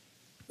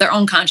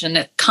own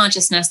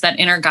consciousness, that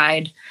inner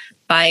guide,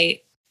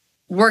 by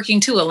working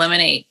to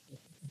eliminate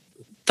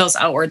those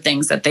outward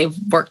things that they've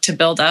worked to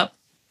build up.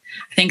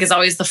 I think is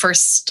always the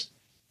first,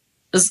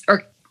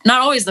 or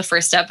not always the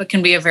first step, but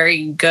can be a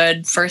very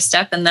good first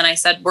step. And then I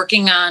said,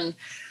 working on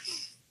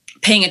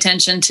paying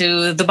attention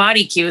to the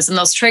body cues and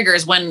those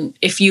triggers when,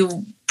 if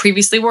you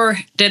previously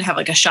did have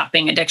like a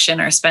shopping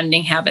addiction or a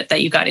spending habit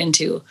that you got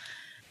into,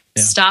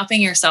 stopping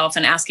yourself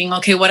and asking,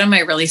 okay, what am I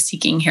really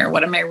seeking here?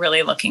 What am I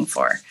really looking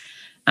for?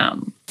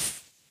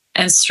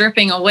 and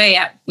stripping away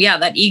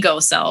that ego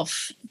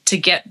self to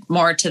get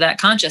more to that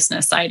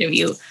consciousness side of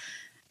you.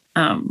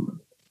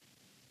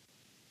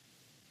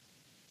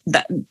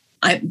 That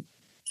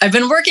I've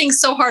been working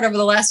so hard over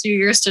the last few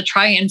years to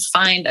try and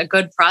find a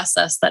good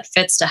process that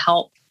fits to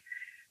help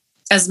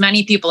as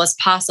many people as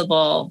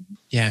possible.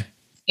 Yeah.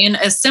 In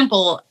as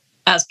simple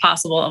as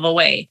possible of a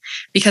way,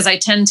 because I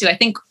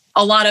think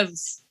a lot of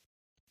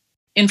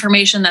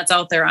information that's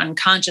out there on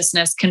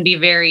consciousness can be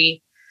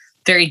very,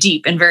 very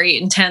deep and very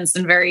intense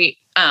and very,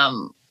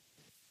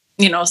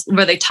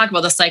 where they talk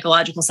about the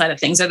psychological side of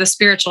things or the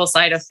spiritual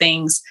side of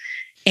things.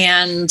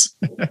 And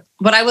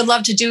what I would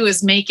love to do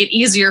is make it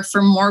easier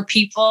for more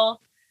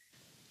people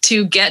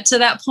to get to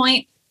that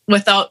point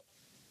without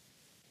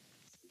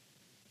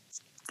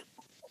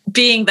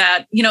being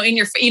that,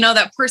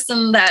 that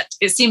person that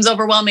it seems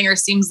overwhelming or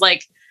seems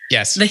like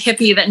yes, the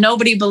hippie that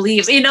nobody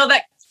believes, do you know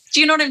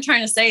what I'm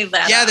trying to say?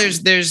 That yeah,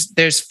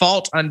 there's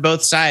fault on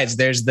both sides.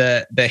 There's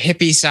the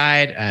hippie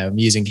side. I'm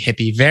using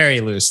hippie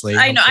very loosely.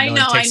 I know,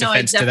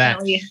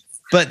 definitely.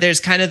 But there's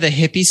kind of the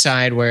hippie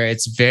side where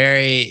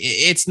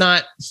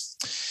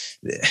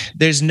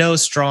there's no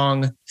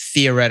strong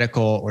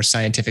theoretical or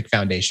scientific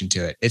foundation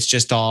to it. It's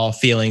just all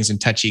feelings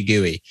and touchy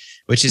gooey,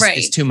 which is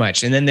it's too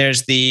much. And then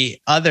there's the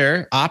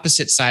other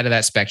opposite side of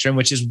that spectrum,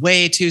 which is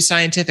way too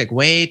scientific,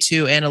 way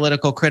too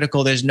analytical,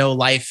 critical. There's no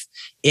life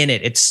in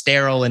it. It's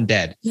sterile and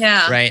dead.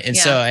 Yeah. Right. And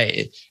so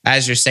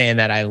as you're saying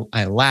that,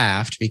 I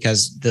laughed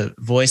because the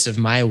voice of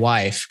my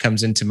wife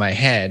comes into my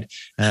head.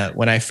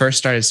 When I first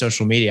started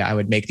social media, I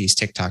would make these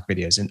TikTok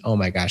videos, and oh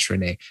my gosh,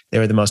 Renee, they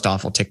were the most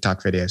awful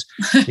TikTok videos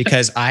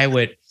because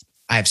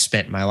I've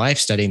spent my life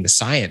studying the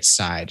science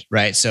side,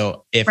 right?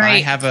 So if I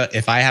have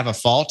a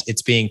fault,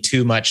 it's being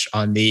too much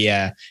on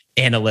the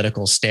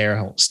analytical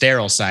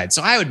sterile side.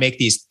 So I would make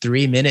these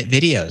 3-minute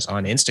videos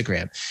on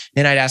Instagram,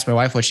 and I'd ask my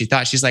wife what she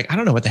thought. She's like, I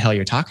don't know what the hell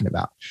you're talking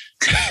about.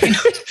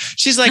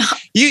 She's like,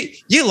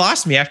 you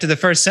lost me after the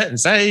first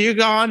sentence. You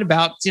go on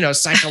about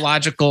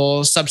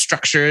psychological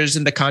substructures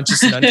and the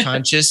conscious and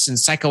unconscious and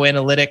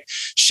psychoanalytic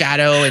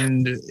shadow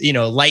and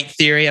light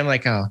theory. I'm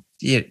like, oh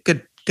yeah,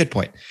 good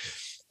point.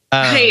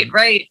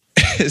 Right.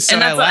 So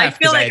and I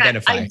feel like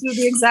I do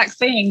the exact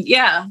thing.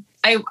 Yeah.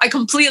 I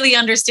completely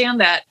understand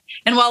that.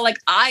 And while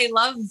I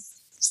love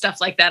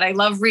stuff like that, I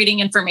love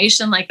reading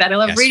information like that. I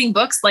love reading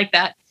books like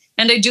that.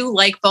 And I do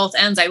like both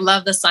ends. I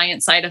love the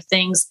science side of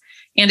things.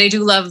 And I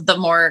do love the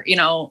more,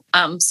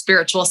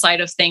 spiritual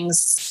side of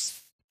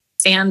things.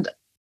 And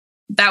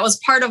that was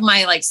part of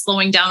my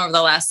slowing down over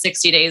the last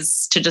 60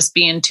 days to just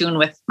be in tune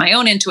with my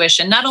own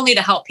intuition, not only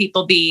to help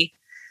people be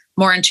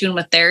more in tune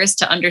with theirs,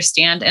 to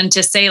understand and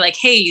to say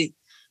hey,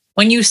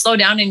 when you slow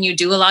down and you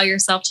do allow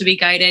yourself to be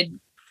guided,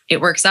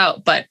 it works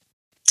out. But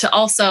to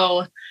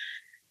also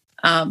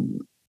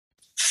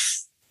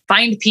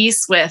find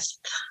peace with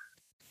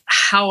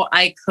how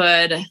I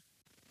could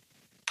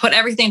put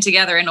everything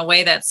together in a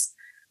way that's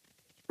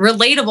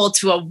relatable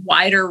to a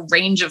wider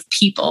range of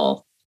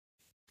people.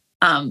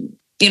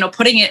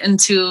 Putting it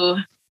into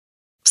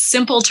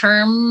simple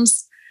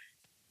terms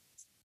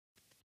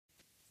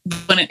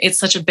when it's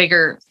such a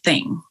bigger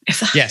thing.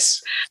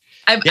 Yes.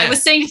 I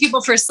was saying to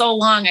people for so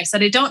long, I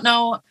said, I don't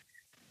know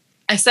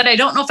if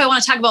I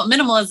want to talk about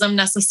minimalism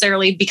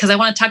necessarily because I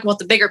want to talk about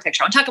the bigger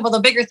picture. I want to talk about the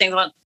bigger things,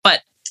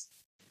 but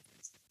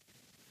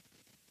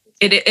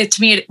it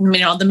to me,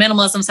 the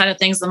minimalism side of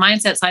things, the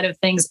mindset side of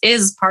things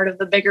is part of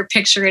the bigger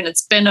picture. And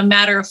it's been a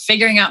matter of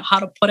figuring out how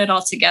to put it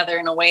all together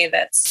in a way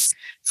that's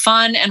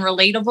fun and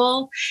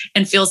relatable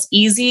and feels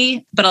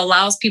easy, but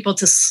allows people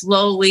to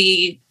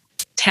slowly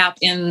tap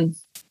in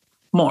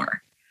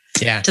more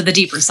to the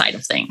deeper side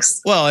of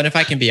things. Well, and if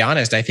I can be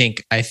honest, I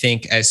think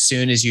as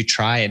soon as you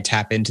try and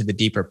tap into the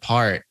deeper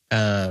part,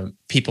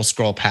 people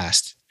scroll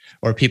past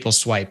or people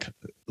swipe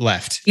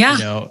left,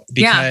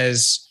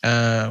 because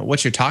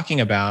what you're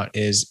talking about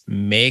is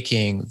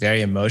making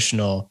very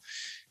emotional,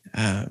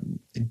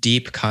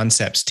 deep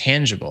concepts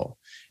tangible.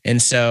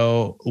 And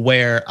so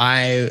where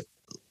I,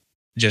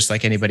 just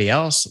like anybody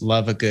else,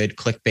 love a good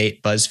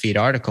clickbait BuzzFeed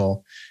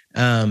article,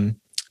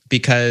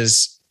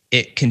 because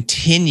it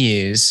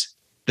continues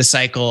the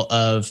cycle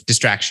of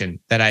distraction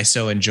that I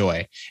so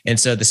enjoy. And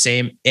so it's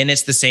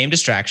the same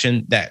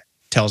distraction that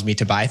tells me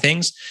to buy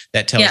things,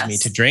 that tells me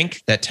to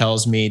drink, that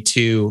tells me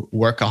to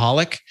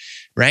workaholic,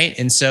 right?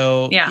 And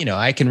so,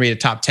 I can read a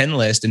top 10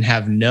 list and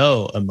have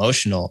no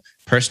emotional,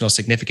 personal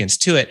significance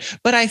to it,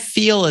 but I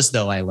feel as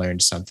though I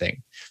learned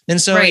something. And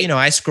so,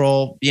 I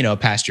scroll,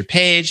 past your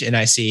page and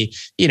I see,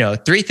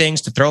 3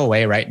 things to throw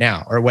away right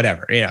now or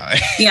whatever, Yeah.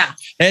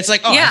 And it's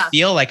like, I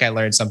feel like I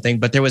learned something,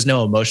 but there was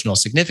no emotional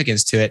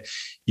significance to it.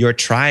 You're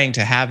trying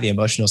to have the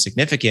emotional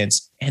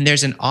significance, and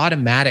there's an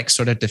automatic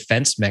sort of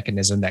defense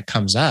mechanism that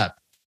comes up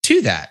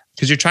to that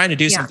because you're trying to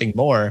do something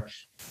more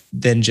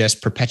than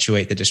just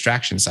perpetuate the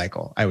distraction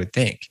cycle, I would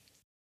think.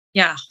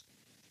 Yeah.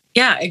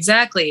 Yeah,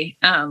 exactly.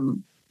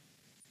 And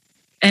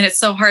it's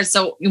so hard.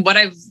 So what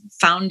I've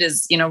found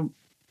is,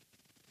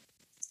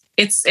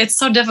 it's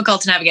so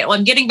difficult to navigate. Well,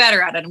 I'm getting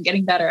better at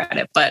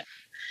it. But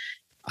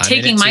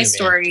taking my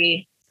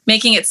story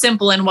making it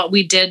simple in what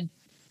we did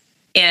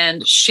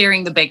and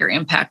sharing the bigger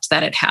impact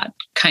that it had,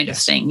 kind of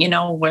thing,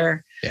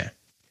 where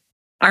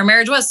our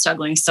marriage was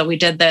struggling. So we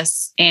did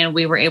this and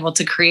we were able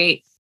to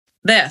create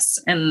this.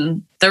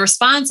 And the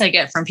response I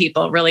get from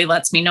people really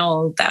lets me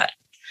know that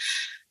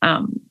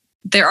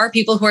there are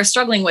people who are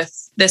struggling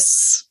with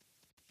this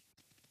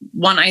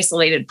one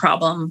isolated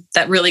problem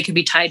that really could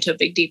be tied to a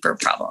big, deeper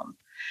problem.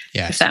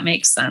 Yeah. If that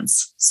makes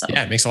sense. So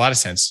yeah, it makes a lot of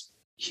sense.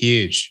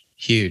 Huge,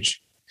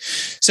 huge.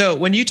 So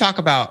when you talk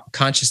about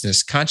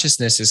consciousness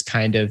is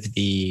kind of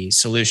the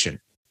solution,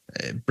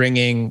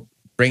 bringing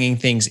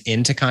things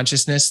into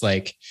consciousness,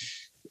 like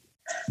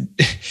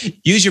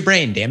use your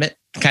brain, damn it.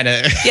 Kind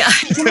of. Yeah.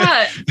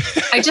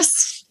 I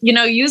just,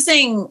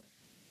 using,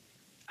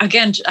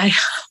 again,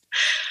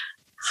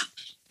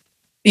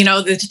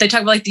 they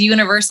talk about like the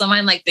universal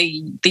mind, like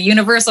the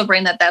universal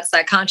brain, that's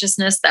that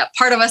consciousness, that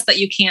part of us that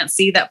you can't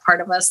see, that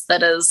part of us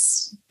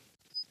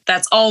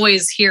that's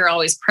always here,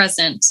 always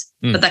present,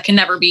 but that can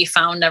never be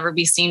found, never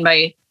be seen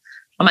by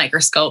a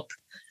microscope.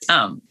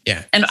 And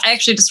I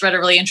actually just read a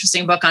really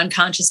interesting book on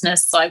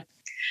consciousness. So I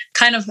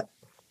kind of,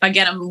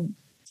 again, I'm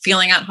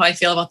feeling out how I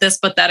feel about this,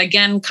 but that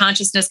again,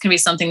 consciousness can be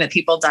something that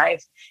people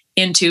dive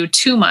into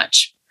too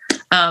much,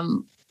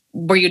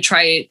 where you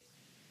try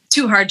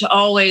too hard to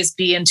always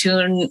be in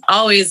tune,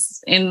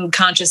 always in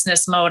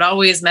consciousness mode,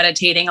 always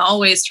meditating,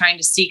 always trying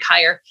to seek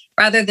higher,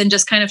 rather than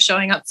just kind of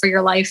showing up for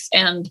your life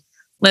and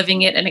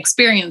living it and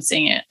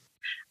experiencing it.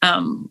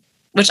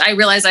 Which I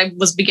realized I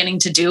was beginning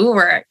to do,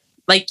 where,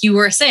 like you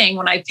were saying,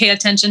 when I pay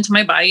attention to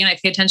my body and I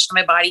pay attention to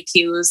my body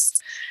cues,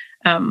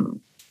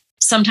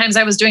 sometimes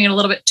I was doing it a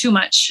little bit too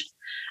much.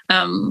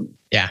 I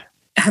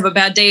have a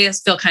bad day, I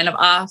feel kind of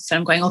off, and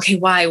I'm going, okay,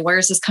 why? Where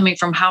is this coming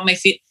from? How am I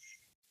feeling?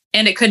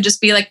 And it could just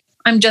be like,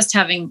 I'm just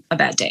having a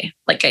bad day.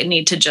 Like I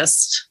need to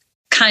just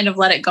kind of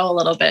let it go a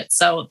little bit.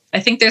 So I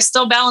think there's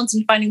still balance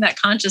in finding that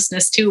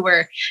consciousness too,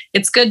 where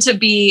it's good to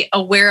be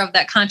aware of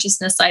that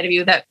consciousness side of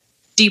you, that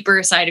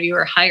deeper side of you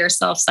or higher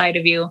self side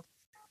of you.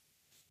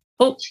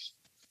 Oh,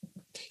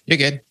 you're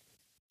good.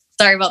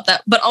 Sorry about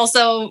that. But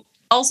also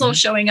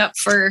showing up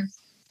for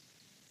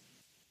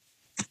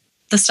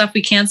the stuff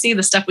we can't see,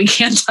 the stuff we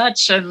can't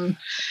touch, and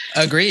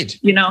agreed.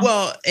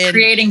 And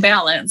creating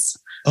balance.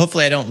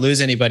 Hopefully I don't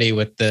lose anybody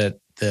with the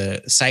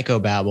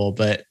psychobabble,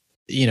 but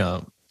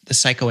the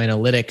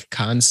psychoanalytic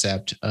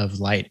concept of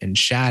light and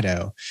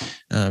shadow,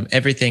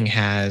 everything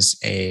has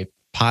a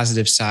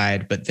positive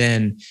side, but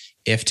then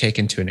if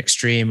taken to an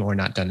extreme or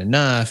not done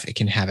enough, it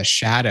can have a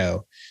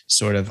shadow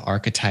sort of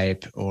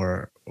archetype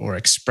or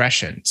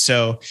expression.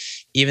 So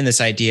even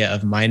this idea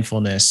of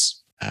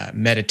mindfulness,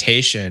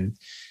 meditation,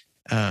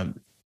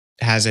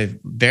 has a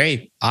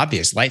very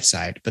obvious light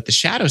side, but the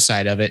shadow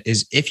side of it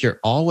is if you're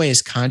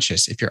always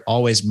conscious, if you're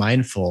always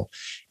mindful,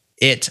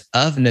 it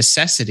of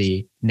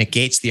necessity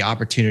negates the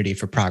opportunity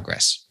for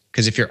progress.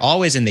 Because if you're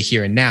always in the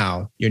here and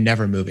now, you're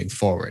never moving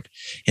forward.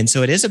 And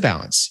so it is a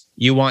balance.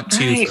 You want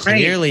to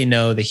clearly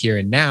know the here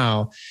and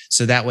now,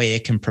 so that way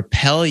it can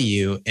propel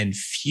you and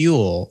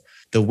fuel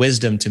the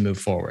wisdom to move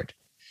forward.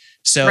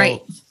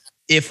 So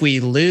if we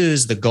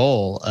lose the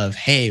goal of,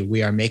 hey,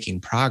 we are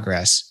making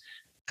progress,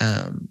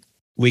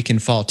 we can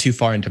fall too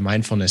far into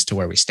mindfulness to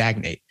where we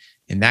stagnate.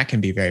 And that can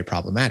be very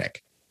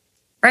problematic.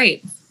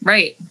 Right.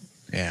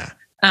 Yeah.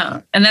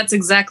 And that's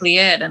exactly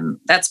it. And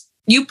that's,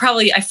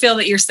 I feel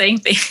that you're saying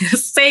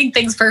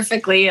things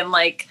perfectly, and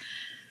like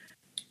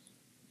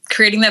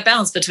creating that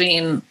balance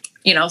between,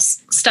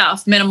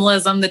 stuff,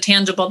 minimalism, the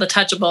tangible, the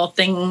touchable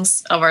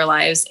things of our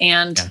lives,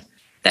 and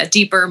that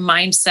deeper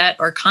mindset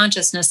or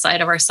consciousness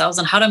side of ourselves,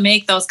 and how to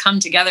make those come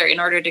together in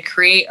order to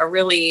create a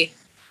really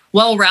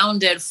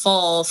well-rounded,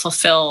 full,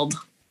 fulfilled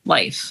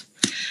life.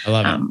 I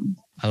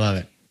love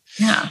it.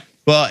 Yeah.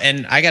 Well,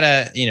 and I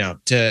gotta,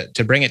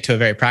 to bring it to a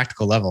very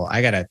practical level,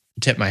 I gotta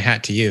tip my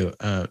hat to you.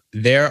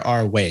 There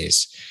are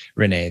ways,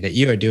 Renee, that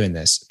you are doing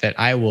this that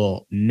I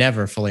will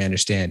never fully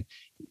understand.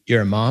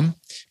 You're a mom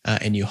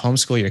and you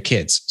homeschool your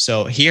kids.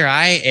 So here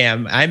I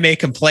am. I may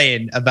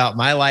complain about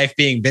my life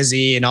being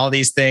busy and all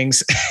these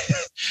things.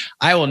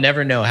 I will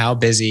never know how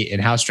busy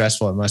and how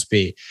stressful it must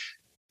be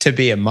to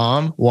be a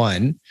mom,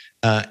 one,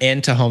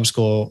 and to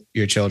homeschool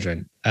your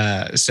children.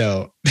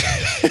 So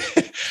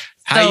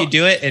how you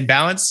do it in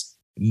balance?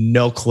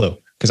 No clue,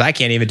 because I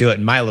can't even do it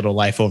in my little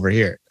life over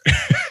here.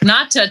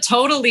 Not to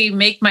totally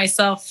make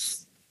myself,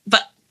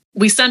 but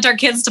we sent our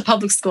kids to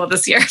public school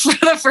this year for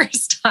the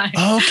first time.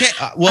 Okay.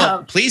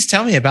 Well, please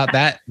tell me about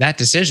that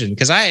decision,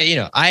 because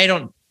I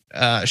don't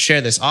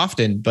share this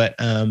often, but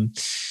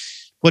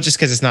just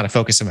because it's not a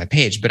focus on my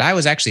page, but I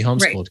was actually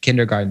homeschooled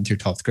kindergarten through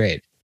 12th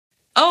grade.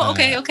 Oh,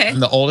 okay. I'm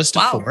the oldest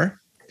of four.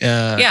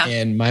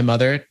 And my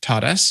mother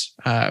taught us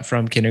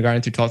from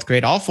kindergarten through 12th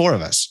grade, all four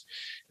of us.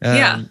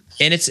 And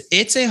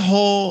it's a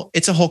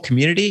whole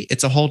community.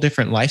 It's a whole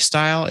different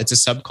lifestyle. It's a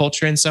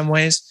subculture in some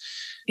ways.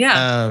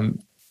 Yeah.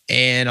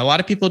 And a lot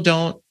of people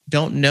don't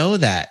don't know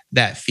that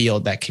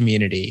field, that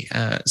community.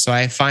 So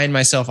I find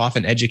myself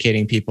often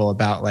educating people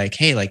about like,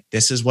 hey, like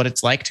this is what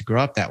it's like to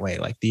grow up that way.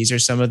 Like these are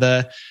some of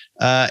the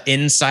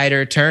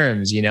insider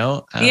terms,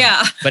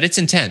 Yeah. But it's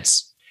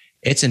intense.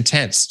 It's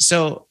intense.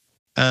 So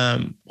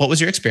what was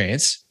your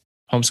experience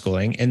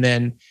homeschooling? And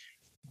then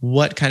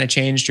what kind of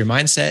changed your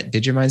mindset?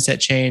 Did your mindset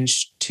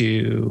change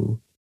to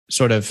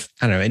sort of,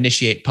 I don't know,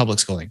 initiate public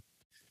schooling?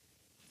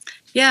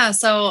 Yeah.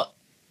 So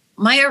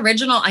my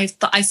original, I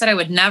said I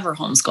would never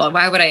homeschool.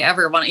 Why would I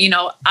ever want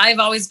to, I've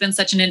always been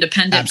such an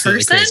independent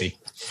Absolutely person. Crazy.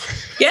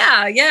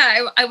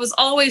 Yeah. I was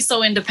always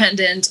so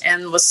independent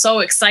and was so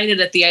excited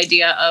at the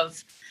idea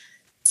of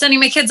sending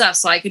my kids off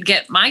so I could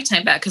get my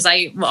time back, because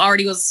I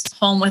already was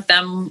home with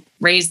them,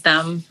 raised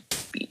them,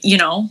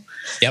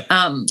 Yep.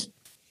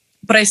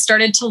 But I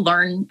started to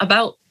learn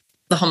about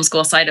the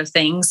homeschool side of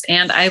things,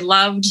 and I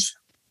loved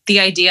the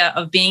idea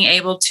of being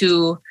able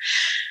to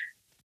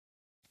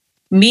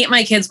meet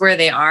my kids where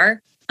they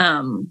are,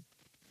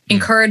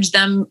 encourage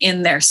them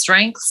in their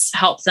strengths,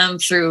 help them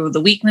through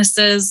the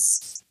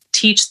weaknesses,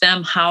 teach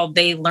them how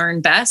they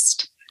learn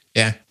best.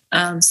 Yeah.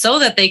 So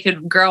that they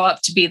could grow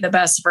up to be the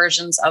best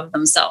versions of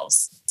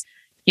themselves.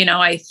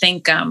 I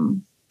think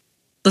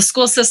the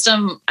school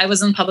system, I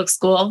was in public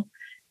school,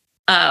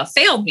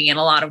 failed me in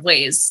a lot of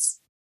ways,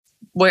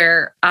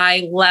 where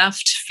I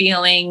left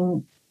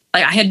feeling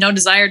like I had no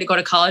desire to go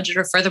to college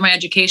or further my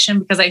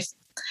education because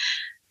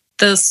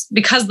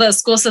the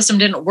school system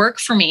didn't work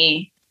for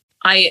me.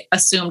 I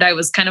assumed I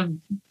was kind of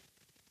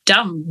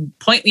dumb,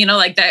 like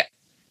that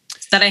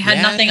I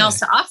had nothing else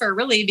to offer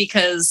really,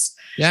 because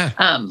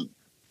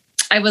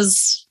I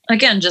was,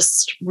 again,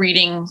 just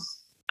reading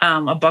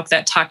a book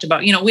that talked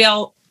about,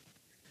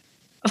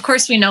 of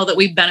course we know that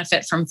we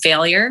benefit from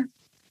failure,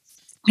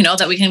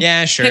 that we can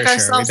pick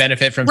ourselves. We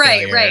benefit from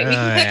failure. Right. We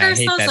can pick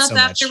ourselves up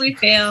after we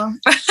fail.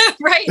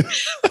 Right.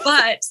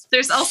 But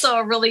there's also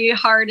a really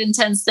hard,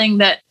 intense thing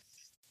that,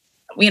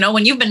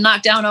 when you've been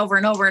knocked down over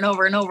and over and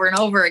over and over and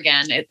over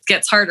again, it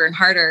gets harder and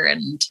harder.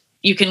 And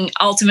you can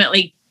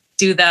ultimately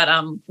do that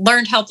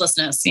learned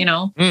helplessness, or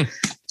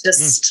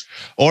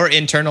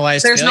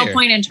internalized there's failure. No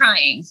point in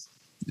trying.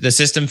 The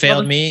system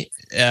failed me.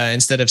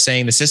 Instead of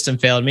saying the system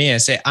failed me, I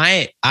say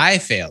I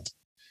failed.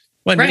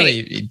 Well,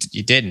 really,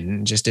 you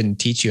didn't. It just didn't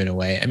teach you in a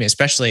way. I mean,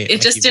 especially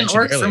it just didn't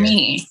work for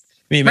me.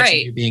 You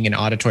mentioned you being an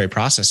auditory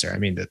processor. I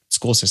mean, the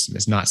school system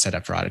is not set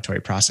up for auditory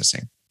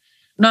processing.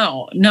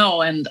 No,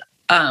 and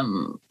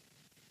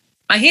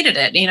I hated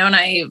it.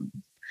 And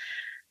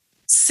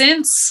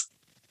since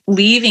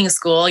leaving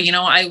school,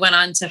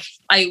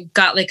 I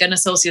got like an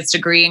associate's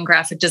degree in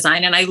graphic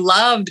design, and I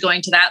loved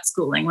going to that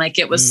schooling. Like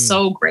it was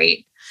so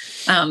great.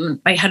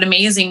 I had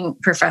amazing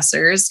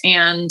professors,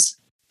 and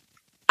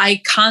I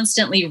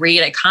constantly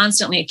read, I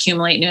constantly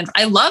accumulate new info.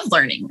 I love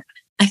learning.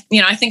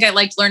 I think I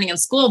liked learning in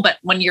school, but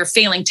when you're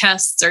failing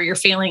tests or you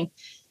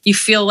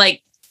feel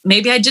like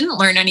maybe I didn't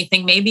learn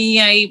anything.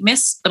 Maybe I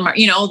missed the mark,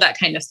 that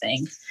kind of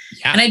thing.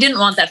 Yeah. And I didn't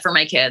want that for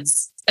my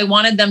kids. I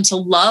wanted them to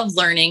love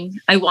learning.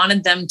 I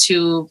wanted them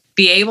to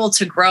be able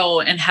to grow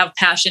and have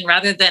passion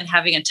rather than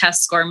having a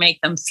test score make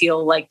them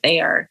feel like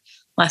they are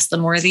less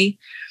than worthy.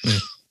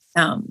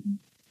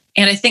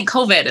 And I think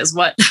COVID is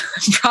what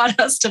brought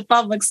us to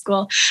public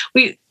school.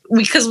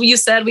 Because you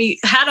said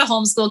we had a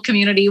homeschool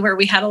community where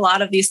we had a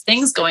lot of these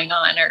things going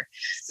on, or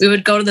we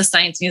would go to the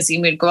science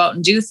museum, we'd go out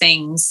and do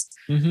things,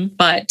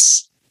 but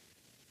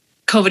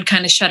COVID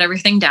kind of shut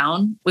everything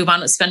down. We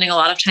wound up spending a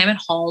lot of time at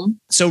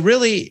home. So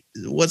really,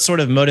 what sort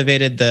of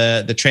motivated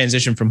the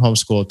transition from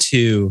homeschool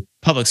to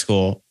public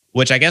school,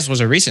 which I guess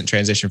was a recent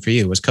transition for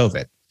you, was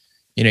COVID.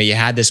 You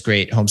had this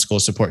great homeschool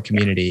support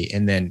community,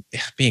 and then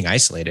being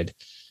isolated.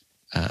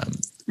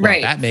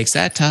 Right. That makes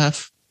that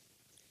tough.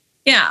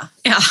 Yeah,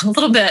 a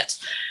little bit.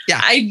 Yeah.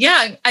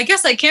 I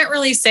guess I can't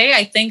really say.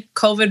 I think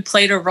COVID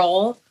played a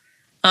role.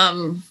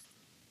 But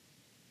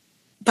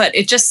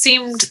it just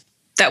seemed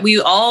that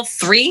we all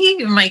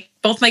three,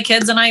 both my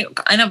kids and I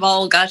kind of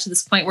all got to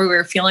this point where we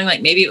were feeling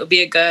like maybe it would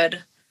be a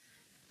good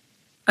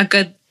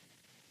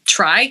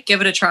try, give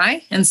it a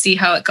try and see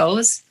how it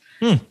goes.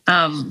 How's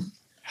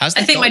that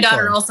I think my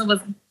daughter also was,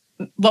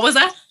 what was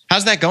that?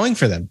 How's that going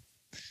for them?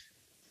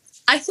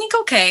 I think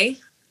okay.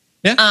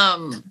 Yeah.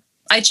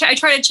 I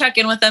try to check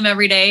in with them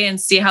every day and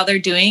see how they're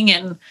doing.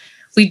 And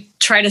we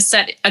try to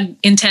set an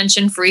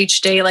intention for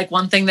each day, like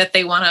one thing that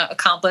they want to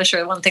accomplish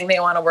or one thing they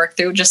want to work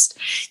through, just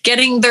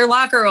getting their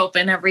locker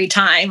open every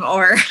time,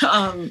 or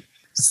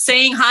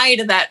saying hi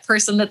to that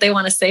person that they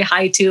want to say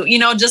hi to,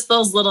 just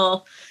those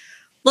little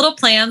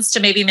plans to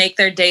maybe make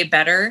their day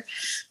better.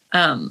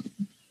 And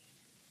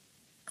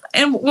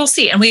we'll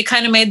see. And we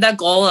kind of made that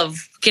goal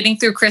of getting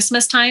through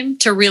Christmas time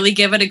to really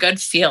give it a good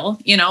feel,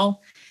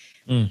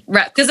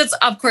 because it's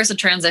of course a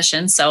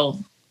transition. So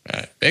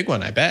big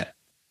one, I bet.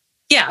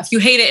 Yeah. If you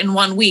hate it in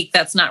 1 week,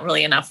 that's not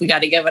really enough. We got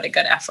to give it a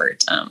good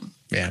effort.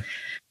 Yeah.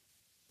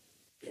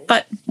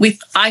 But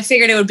I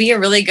figured it would be a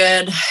really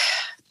good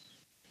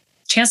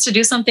chance to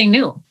do something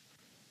new.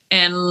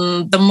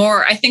 And the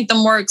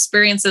more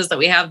experiences that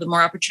we have, the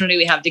more opportunity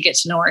we have to get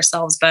to know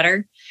ourselves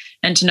better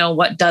and to know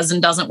what does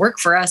and doesn't work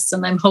for us.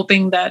 And I'm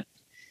hoping that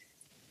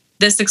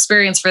this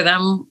experience for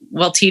them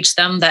will teach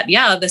them that,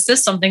 yeah, this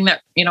is something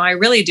that, I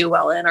really do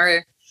well in,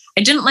 or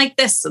I didn't like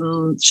this,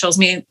 and shows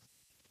me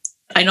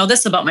I know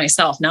this about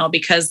myself now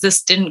because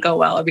this didn't go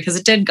well or because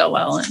it did go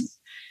well.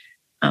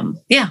 And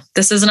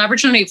this is an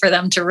opportunity for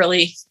them to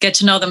really get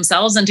to know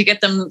themselves and to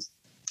get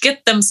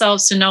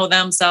themselves to know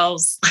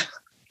themselves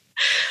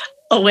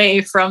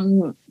away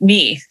from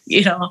me.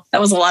 That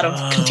was a lot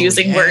of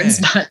confusing words,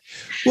 but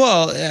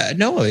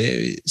no,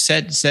 it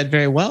said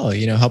very well,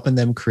 helping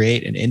them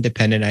create an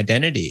independent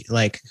identity.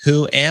 Like,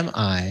 who am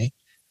I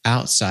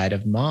outside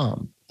of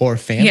mom or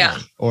family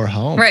or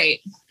home? Right.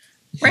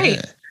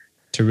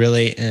 To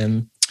really,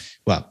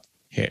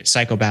 here,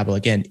 psychobabble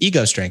again,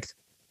 ego strength.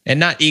 And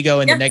not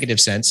ego in the negative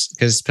sense,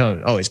 because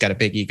he's got a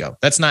big ego.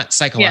 That's not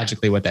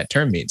psychologically what that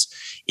term means.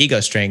 Ego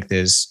strength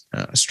is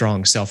a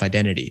strong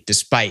self-identity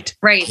despite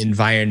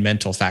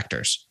environmental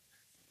factors.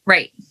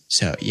 Right.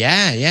 So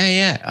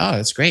yeah. Oh,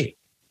 that's great.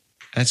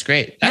 That's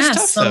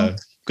tough though.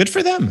 Good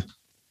for them.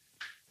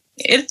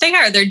 They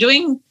are. They're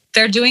doing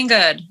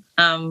good.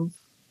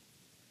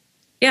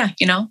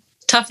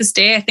 Toughest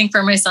day I think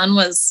for my son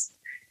was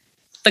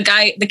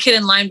the kid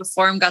in line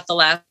before him got the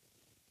last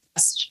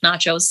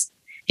nachos.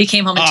 He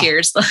came home in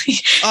tears.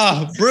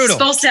 Brutal.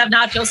 Supposed to have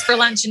nachos for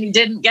lunch and he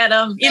didn't get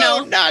them.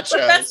 Nachos.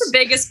 But that's the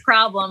biggest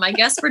problem. I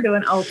guess we're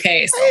doing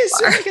okay so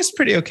far. I guess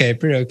pretty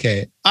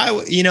okay.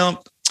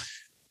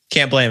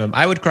 Can't blame him.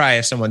 I would cry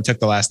if someone took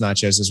the last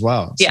nachos as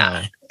well.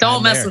 Yeah. So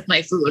don't mess with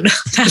my food.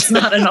 That's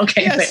not an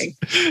okay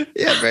thing.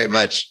 Yeah, very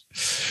much.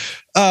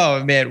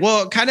 Oh man.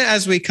 Well, kind of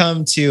as we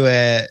come to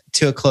a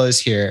close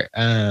here,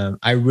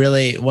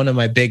 one of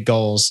my big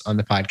goals on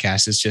the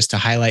podcast is just to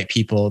highlight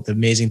people, the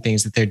amazing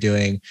things that they're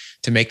doing,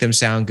 to make them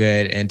sound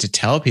good, and to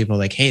tell people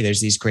like, hey,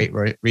 there's these great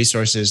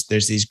resources.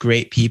 There's these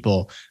great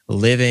people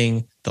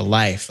living the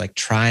life, like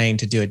trying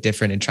to do it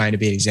different and trying to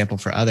be an example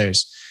for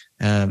others.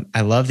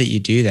 I love that you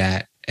do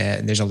that.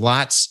 And there's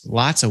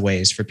lots of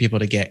ways for people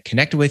to get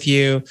connected with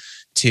you,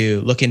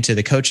 to look into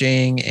the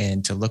coaching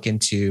and to look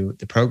into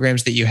the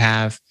programs that you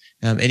have.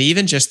 And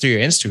even just through your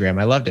Instagram,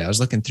 I loved it. I was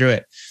looking through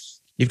it.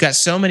 You've got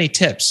so many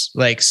tips,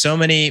 like so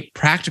many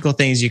practical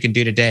things you can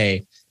do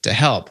today to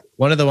help.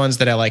 One of the ones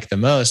that I liked the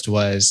most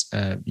was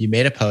you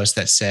made a post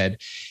that said,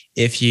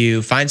 if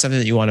you find something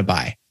that you want to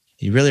buy,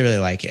 you really, really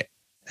like it,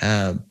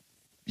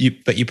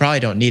 but you probably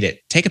don't need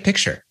it, take a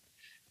picture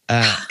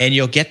and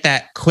you'll get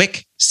that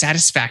quick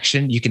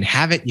satisfaction. You can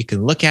have it. You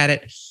can look at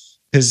it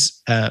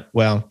because, I'm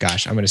going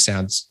to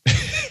sound,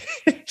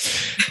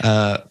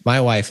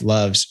 my wife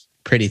loves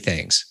pretty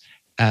things.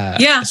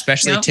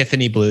 Especially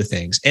Tiffany blue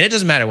things. And it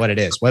doesn't matter what it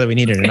is, whether we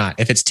need it or not.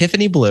 If it's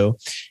Tiffany blue or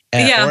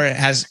it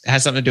has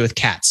something to do with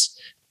cats,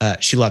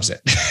 she loves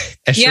it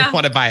and she'll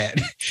want to buy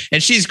it.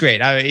 And she's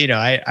great.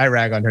 I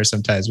rag on her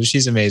sometimes, but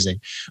she's amazing.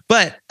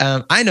 But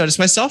I noticed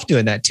myself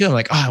doing that too. I'm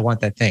like, I want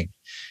that thing.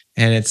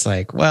 And it's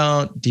like,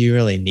 well, do you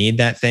really need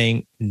that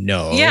thing?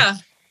 No. Yeah.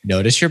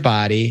 Notice your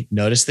body.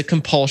 Notice the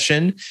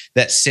compulsion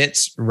that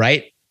sits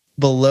right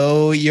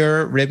below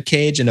your rib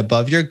cage and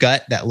above your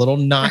gut, that little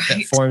knot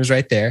that forms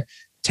right there.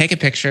 Take a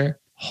picture,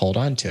 hold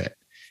on to it.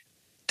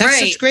 That's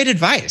such great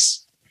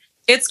advice.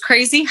 It's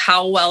crazy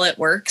how well it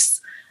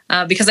works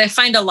because I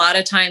find a lot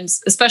of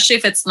times, especially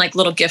if it's like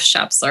little gift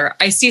shops, or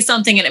I see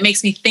something and it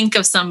makes me think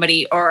of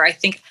somebody, or I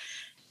think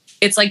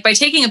it's like by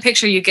taking a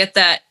picture, you get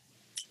that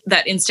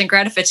instant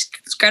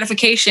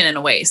gratification in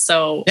a way.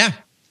 So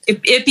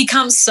it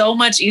becomes so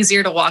much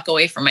easier to walk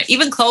away from it.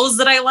 Even clothes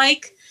that I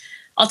like,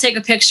 I'll take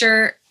a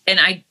picture and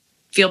I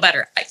feel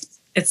better.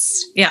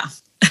 It's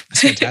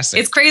fantastic.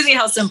 It's crazy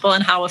how simple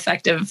and how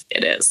effective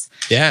it is.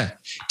 Yeah.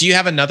 Do you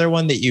have another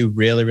one that you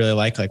really, really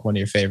like one of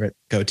your favorite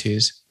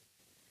go-tos?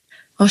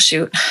 Oh,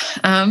 shoot.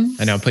 I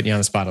know I'm putting you on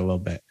the spot a little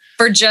bit.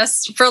 For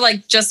just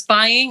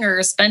buying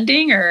or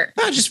spending, or?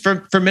 No, just for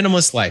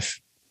minimalist life.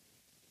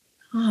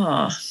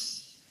 Oh,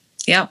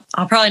 yeah.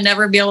 I'll probably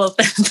never be able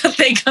to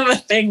think of a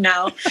thing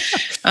now.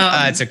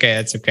 It's okay.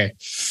 It's okay.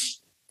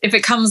 If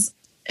it comes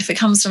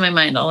to my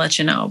mind, I'll let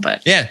you know.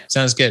 But yeah,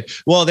 sounds good.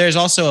 Well, there's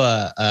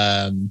also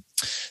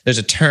there's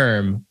a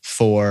term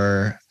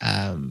for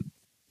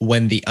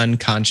when the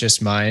unconscious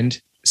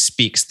mind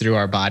speaks through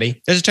our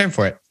body. There's a term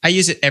for it. I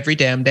use it every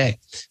damn day,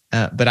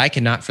 but I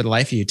cannot for the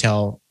life of you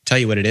tell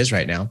you what it is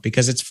right now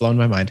because it's flown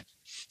my mind.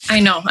 I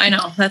know.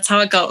 That's how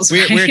it goes.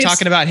 We were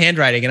talking about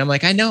handwriting, and I'm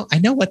like, I know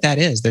what that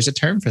is. There's a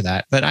term for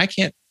that, but I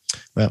can't.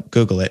 Well,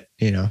 Google it.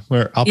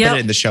 I'll put it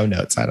in the show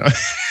notes. I don't.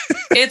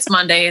 It's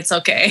Monday. It's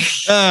okay.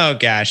 Oh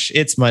gosh,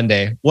 it's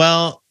Monday.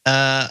 Well,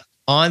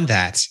 on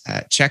that,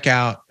 check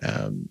out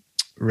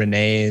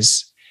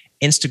Renee's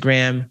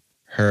Instagram,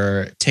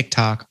 her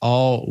TikTok,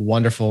 all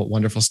wonderful,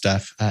 wonderful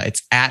stuff.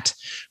 It's at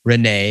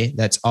Renee.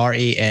 That's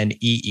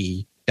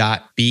RENEE.BENES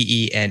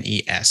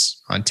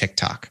on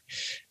TikTok,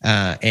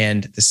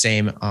 and the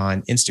same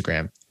on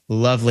Instagram.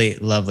 Lovely,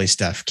 lovely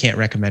stuff. Can't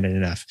recommend it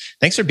enough.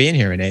 Thanks for being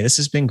here, Renee. This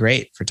has been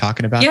great for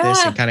talking about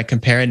this and kind of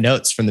comparing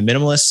notes from the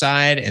minimalist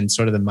side and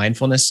sort of the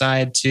mindfulness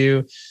side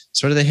to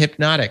sort of the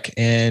hypnotic.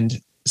 And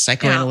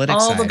psychoanalytic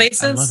all side. the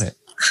bases. I love it.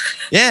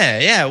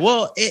 Yeah.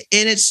 Well, and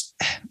it's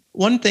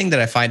one thing that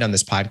I find on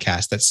this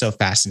podcast that's so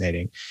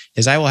fascinating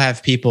is I will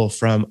have people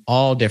from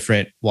all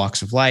different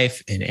walks of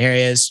life and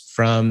areas,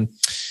 from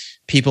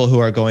people who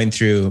are going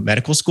through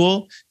medical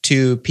school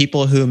to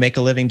people who make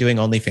a living doing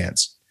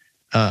OnlyFans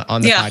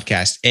on the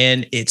podcast.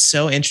 And it's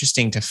so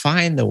interesting to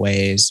find the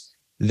ways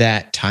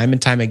that time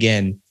and time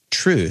again,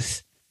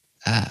 truth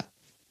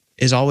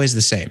is always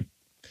the same.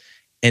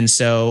 And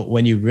so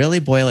when you really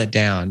boil it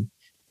down,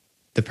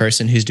 the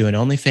person who's doing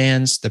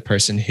OnlyFans, the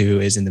person who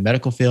is in the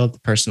medical field, the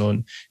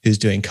person who's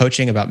doing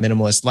coaching about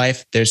minimalist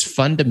life, there's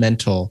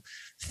fundamental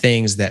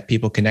things that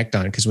people connect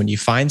on. Because when you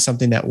find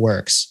something that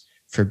works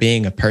for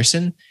being a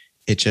person,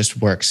 it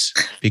just works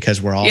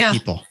because we're all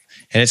people.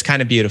 And it's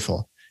kind of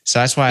beautiful. So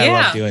that's why I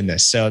love doing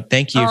this. So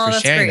thank you for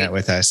sharing that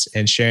with us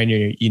and sharing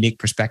your unique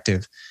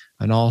perspective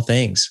on all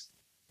things.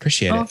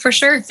 Appreciate it. Oh, for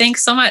sure.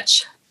 Thanks so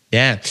much.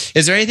 Yeah.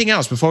 Is there anything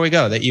else before we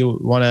go that you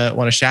want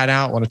to shout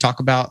out, want to talk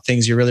about,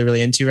 things you're really,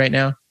 really into right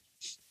now?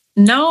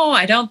 No,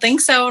 I don't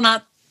think so.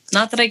 Not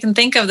that I can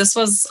think of. This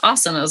was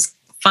awesome. It was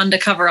fun to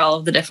cover all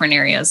of the different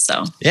areas.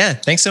 So yeah,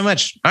 thanks so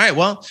much. All right.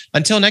 Well,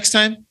 until next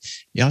time,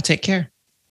 y'all take care.